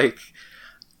just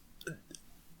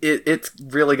it's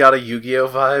really got a Yu-Gi-Oh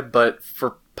vibe, but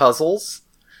for puzzles,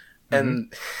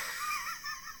 and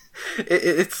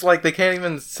it's they can't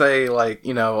even say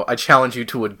I challenge you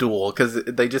to a duel because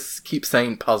they just keep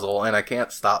saying puzzle, and I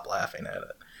can't stop laughing at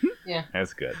it. Yeah.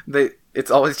 That's good. It's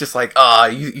always just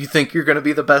you think you're gonna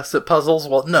be the best at puzzles?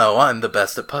 Well, no, I'm the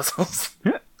best at puzzles.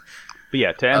 But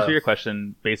yeah, to answer your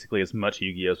question, basically as much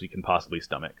Yu-Gi-Oh as we can possibly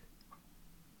stomach.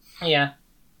 Yeah.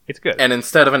 It's good. And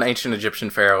instead of an ancient Egyptian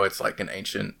pharaoh, it's an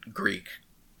ancient Greek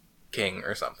king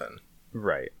or something.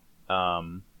 Right.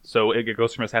 So it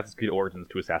goes from Assassin's Creed Origins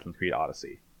to Assassin's Creed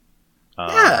Odyssey.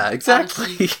 Yeah,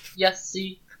 exactly. Odyssey. Yes,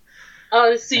 see.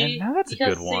 Odyssey. And now that's a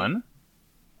good one.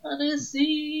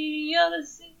 Odyssey.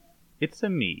 It's a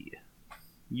me.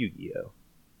 Yu-Gi-Oh!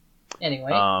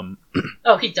 Anyway.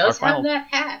 Oh, he does our have final- that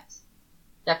hat.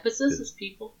 That possesses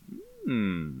people.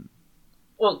 Hmm.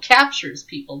 Well, captures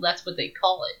people. That's what they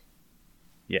call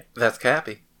it. That's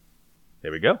Cappy.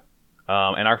 There we go.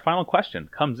 And our final question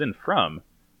comes in from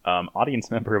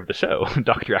audience member of the show,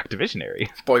 Dr. Activisionary,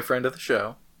 Boyfriend of the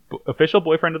show. official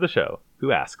boyfriend of the show,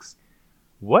 who asks,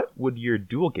 "What would your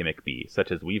dual gimmick be,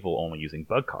 such as Weevil only using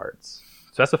bug cards?"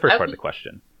 So that's the first part of the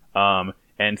question.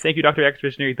 And thank you, Dr.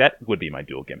 Activisionary. That would be my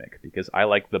dual gimmick, because I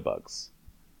like the bugs.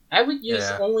 I would use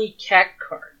Yeah. only cat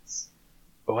cards.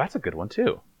 Oh, that's a good one,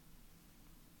 too.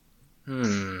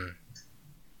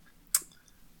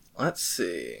 Let's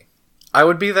see. I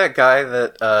would be that guy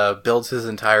that builds his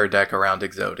entire deck around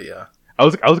Exodia. I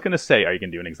was going to say, are you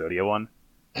going to do an Exodia one?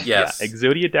 Yes. Yeah,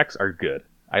 Exodia decks are good.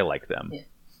 I like them. Yeah.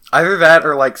 Either that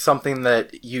or something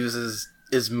that uses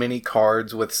as many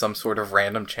cards with some sort of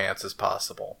random chance as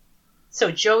possible. So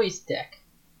Joey's deck.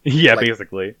 Yeah, Like-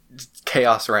 basically.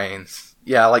 Chaos Reigns.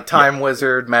 Yeah, Time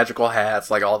Wizard, Magical Hats,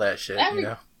 all that shit, That would- you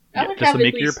know? I Yeah, would just have to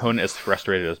make at your least, opponent as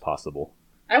frustrated as possible.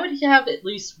 I would have at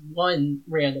least one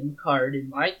random card in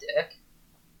my deck.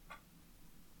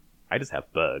 I just have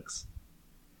bugs.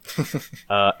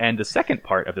 And the second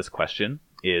part of this question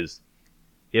is,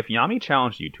 If Yami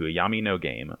challenged you to a Yami no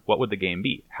game, what would the game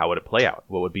be? How would it play out?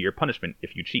 What would be your punishment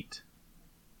if you cheat?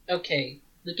 Okay,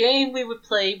 the game we would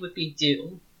play would be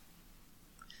Doom.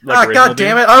 Like original God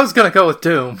damn Doom? it! I was gonna go with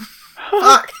Doom.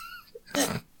 Fuck.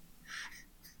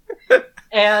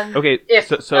 And Okay, if,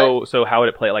 so how would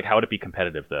it play? Like, how would it be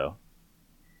competitive though?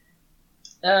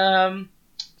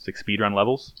 It's like speedrun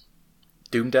levels.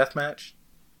 Doom deathmatch.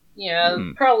 Yeah,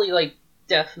 probably like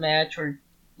deathmatch or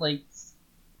like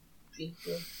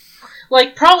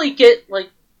probably get like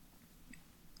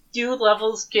do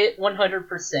levels get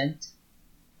 100%.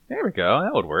 There we go.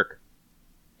 That would work.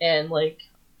 And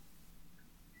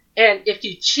and if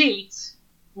you cheat,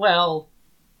 well,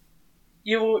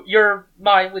 your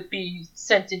mind would be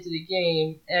sent into the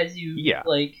game as you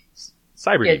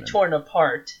Cyber get Demon. torn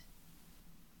apart.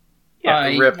 Yeah,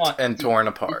 by ripped what and the- torn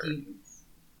the apart. demons.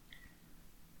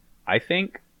 I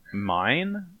think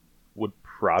mine would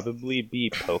probably be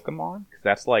Pokemon, because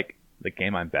that's like the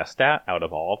game I'm best at out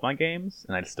of all of my games,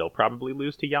 and I'd still probably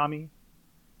lose to Yami.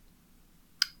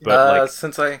 But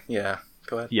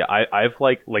Go ahead. yeah, I've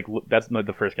that's not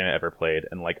the first game I ever played,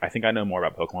 and I think I know more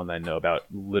about Pokemon than I know about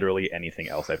literally anything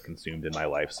else I've consumed in my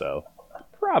life. So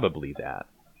probably that.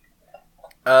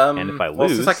 And if I well,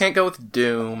 lose- since I can't go with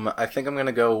Doom, I think I'm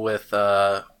gonna go with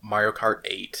Mario Kart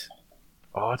 8.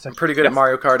 Oh, I'm pretty good at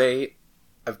Mario Kart 8.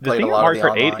 I've The played thing a with lot Mario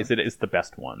of Kart the 8 online. is that it's the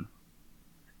best one.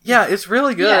 Yeah, it's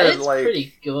really good. Yeah, it's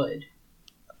pretty good.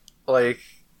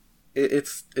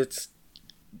 It's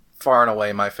far and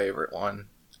away my favorite one.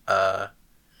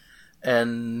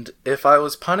 And if I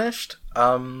was punished,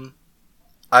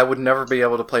 I would never be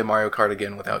able to play Mario Kart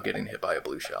again without getting hit by a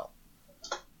blue shell.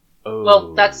 Oh.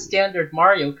 Well, that's standard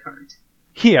Mario Kart.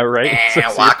 Yeah, right. So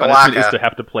your waka punishment is waka. to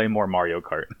have to play more Mario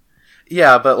Kart.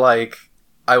 Yeah, but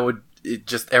I would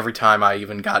just every time I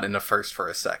even got into first for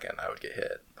a second, I would get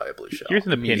hit by a blue shell. Here's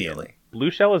an opinion. immediately. Blue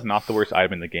Shell is not the worst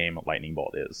item in the game. Lightning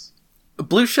Bolt is.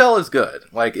 Blue shell is good.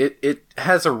 It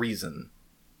has a reason.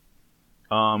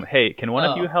 Hey, can one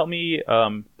of you help me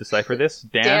decipher this?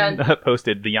 Dan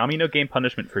posted the Yami no game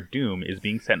punishment for Doom is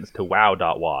being sentenced to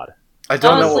WoW.wad. I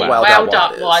don't know Honestly, what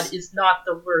WoW.wad is not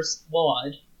the worst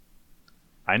WAD.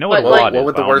 I know what But, WAD is. what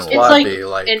would the but I don't worst know It's WAD like be?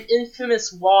 Like an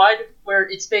infamous WAD where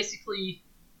it's basically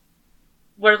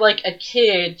where a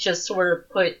kid just sort of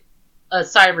put a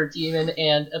cyber demon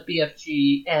and a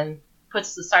BFG and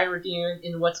puts the cyber demon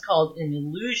in what's called an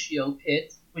Illusio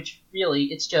pit, which really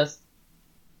it's just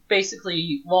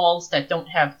basically walls that don't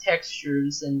have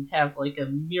textures and have a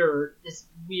mirror, this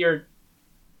weird,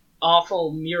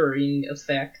 awful mirroring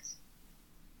effect.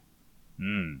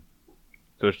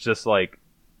 So it's just like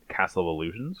Castle of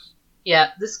Illusions? Yeah,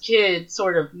 this kid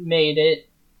sort of made it,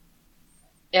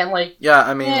 and yeah,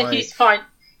 I mean, he's fine.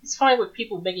 He's fine with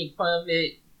people making fun of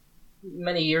it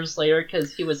many years later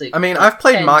because he was a. I mean, I've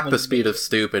played 10 Mock when the he Speed made of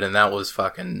Stupid, and that was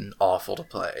fucking awful to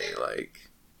play.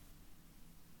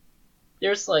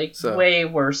 There's So- way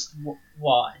worse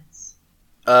wads.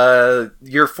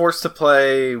 You're forced to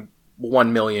play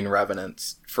 1 million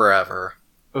Revenants forever.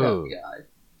 Oh god.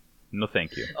 No,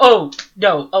 thank you. Oh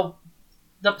no! Oh,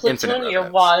 the Infinite Plutonium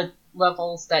Revenants. wad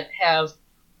levels that have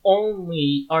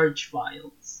only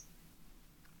Archviles.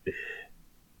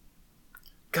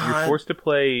 God, You're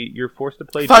forced to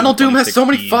play. Final Doom has so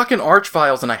many 2016. fucking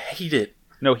Archviles, and I hate it.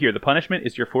 No, here the punishment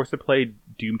is you're forced to play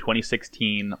Doom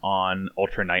 2016 on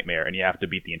Ultra Nightmare, and you have to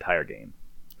beat the entire game.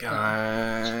 God.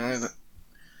 I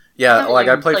Yeah, haven't I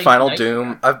even played played Final Nightmare.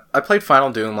 Doom. I played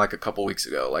Final Doom a couple weeks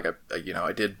ago.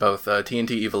 I did both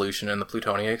TNT Evolution and the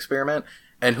Plutonia Experiment.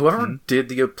 And whoever did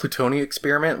the Plutonia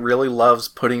Experiment really loves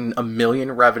putting 1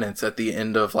 million Revenants at the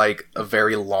end of a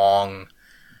very long,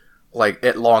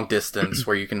 at long distance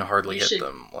where you can hardly You hit should-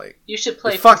 them. You should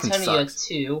play It fucking Plutonia sucks.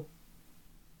 2.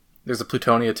 There's a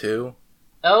Plutonia too.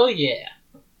 Oh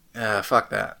yeah. Fuck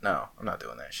that. No, I'm not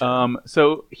doing that shit.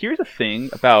 So here's a thing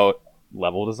about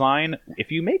level design.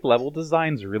 If you make level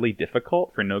designs really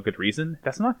difficult for no good reason,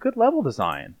 that's not good level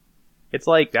design. It's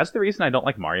that's the reason I don't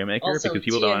like Mario Maker, Also, because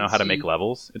people don't know how to make TNT.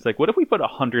 levels. It's what if we put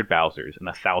 100 Bowsers and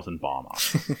 1,000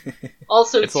 Bob-Oms?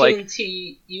 Also, It's like-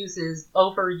 TNT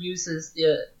overuses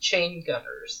the chain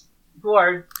gunners, who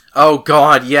are Oh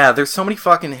god, yeah, there's so many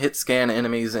fucking hit scan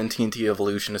enemies in TNT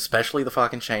Evolution, especially the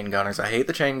fucking chain gunners. I hate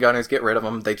the chain gunners, get rid of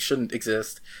them, they shouldn't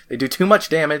exist. They do too much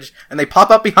damage, and they pop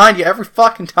up behind you every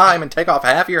fucking time and take off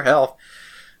half your health.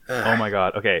 Oh my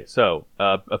god. Okay, so,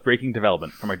 a breaking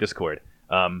development from our Discord.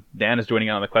 Dan is joining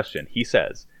in on the question. He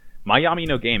says, my Yami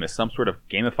no game is some sort of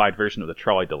gamified version of the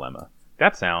trolley dilemma.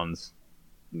 That sounds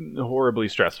horribly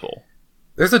stressful.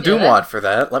 There's a Doom that- wad for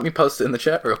that. Let me post it in the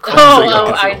chat real quick. Oh, so you oh,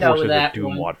 can I see. know There's a that Doom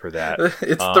one. wad for that.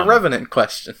 It's the Revenant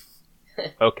question.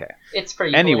 Okay. It's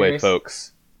pretty Anyway, hilarious.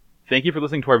 folks, thank you for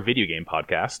listening to our video game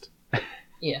podcast.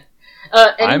 Yeah.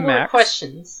 Any I'm more Max.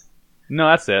 questions? No,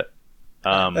 that's it.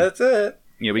 That's it.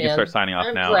 Yeah, we can And start signing off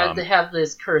I'm now. glad to have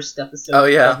this cursed episode. Oh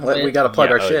yeah, done with. we gotta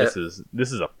plug our shit.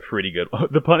 This is a pretty good.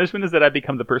 The punishment is that I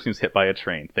become the person who's hit by a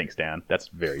train. Thanks, Dan. That's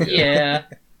very good. Yeah,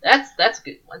 that's a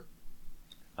good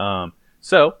one.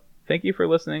 So thank you for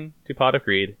listening to Pot of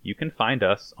Greed. You can find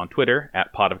us on Twitter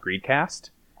at Pot of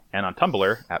Greedcast and on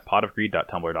Tumblr at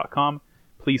potofgreed.tumblr.com.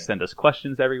 Please send us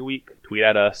questions every week. Tweet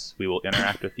at us. We will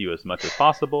interact with you as much as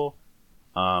possible.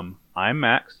 I'm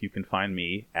Max. You can find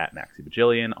me at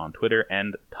MaxyBajillion on Twitter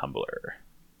and Tumblr.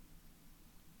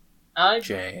 I'm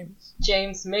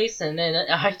James Mason, and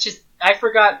I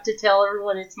forgot to tell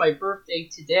everyone it's my birthday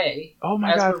today. Oh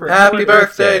my As god! we're Happy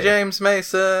birthday, James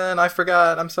Mason! I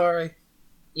forgot. I'm sorry.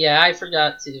 Yeah, I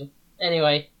forgot to.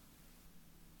 Anyway,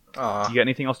 Aw. You got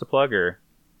anything else to plug, or?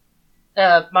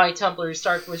 my Tumblr is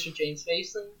Dark Wizard James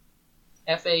Mason.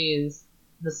 FA is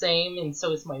the same, and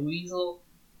so is my Weasel.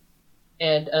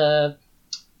 And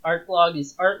art blog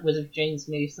is Art Wizard James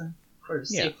Mason for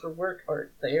safe for work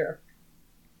art there.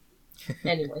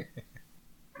 Anyway.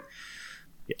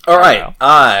 All right,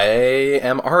 I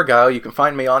am Argyle. You can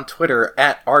find me on Twitter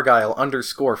at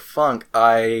Argyle_funk.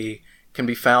 I can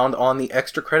be found on the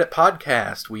Extra Credit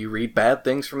Podcast. We read bad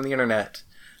things from the internet.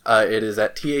 It is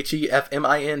at thefmin.us.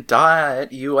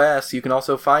 You can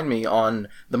also find me on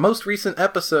the most recent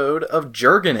episode of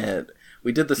Jergin' It.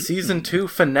 We did the season 2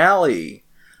 finale.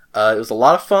 It was a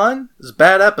lot of fun. It was a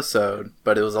bad episode,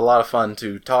 but it was a lot of fun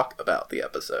to talk about the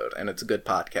episode, and it's a good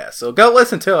podcast. So go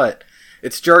listen to it.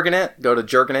 It's Jergin' It. Go to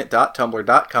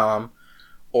jerginit.tumblr.com,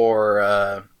 or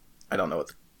I don't know what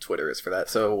the Twitter is for that,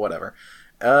 so whatever.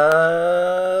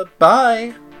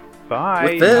 Bye. Bye.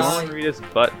 With this- All I read is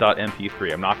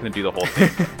butt.mp3. I'm not going to do the whole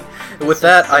thing. With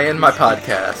that, I end my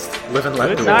podcast. Live and let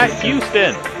Good do night, it.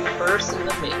 Houston. First in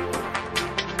the making.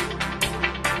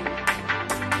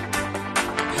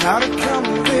 How to come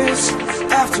to this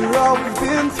after all we've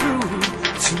been through?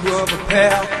 Two of a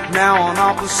pair, now on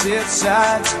opposite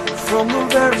sides. From the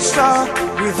very start,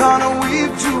 with honor we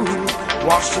do.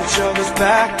 Watched each other's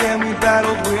back and we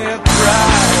battled with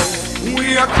pride.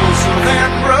 We are closer than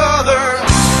brothers.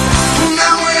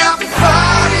 Now we have to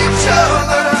fight each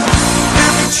other.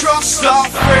 And we trust our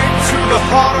fate to the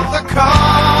heart of the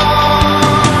car.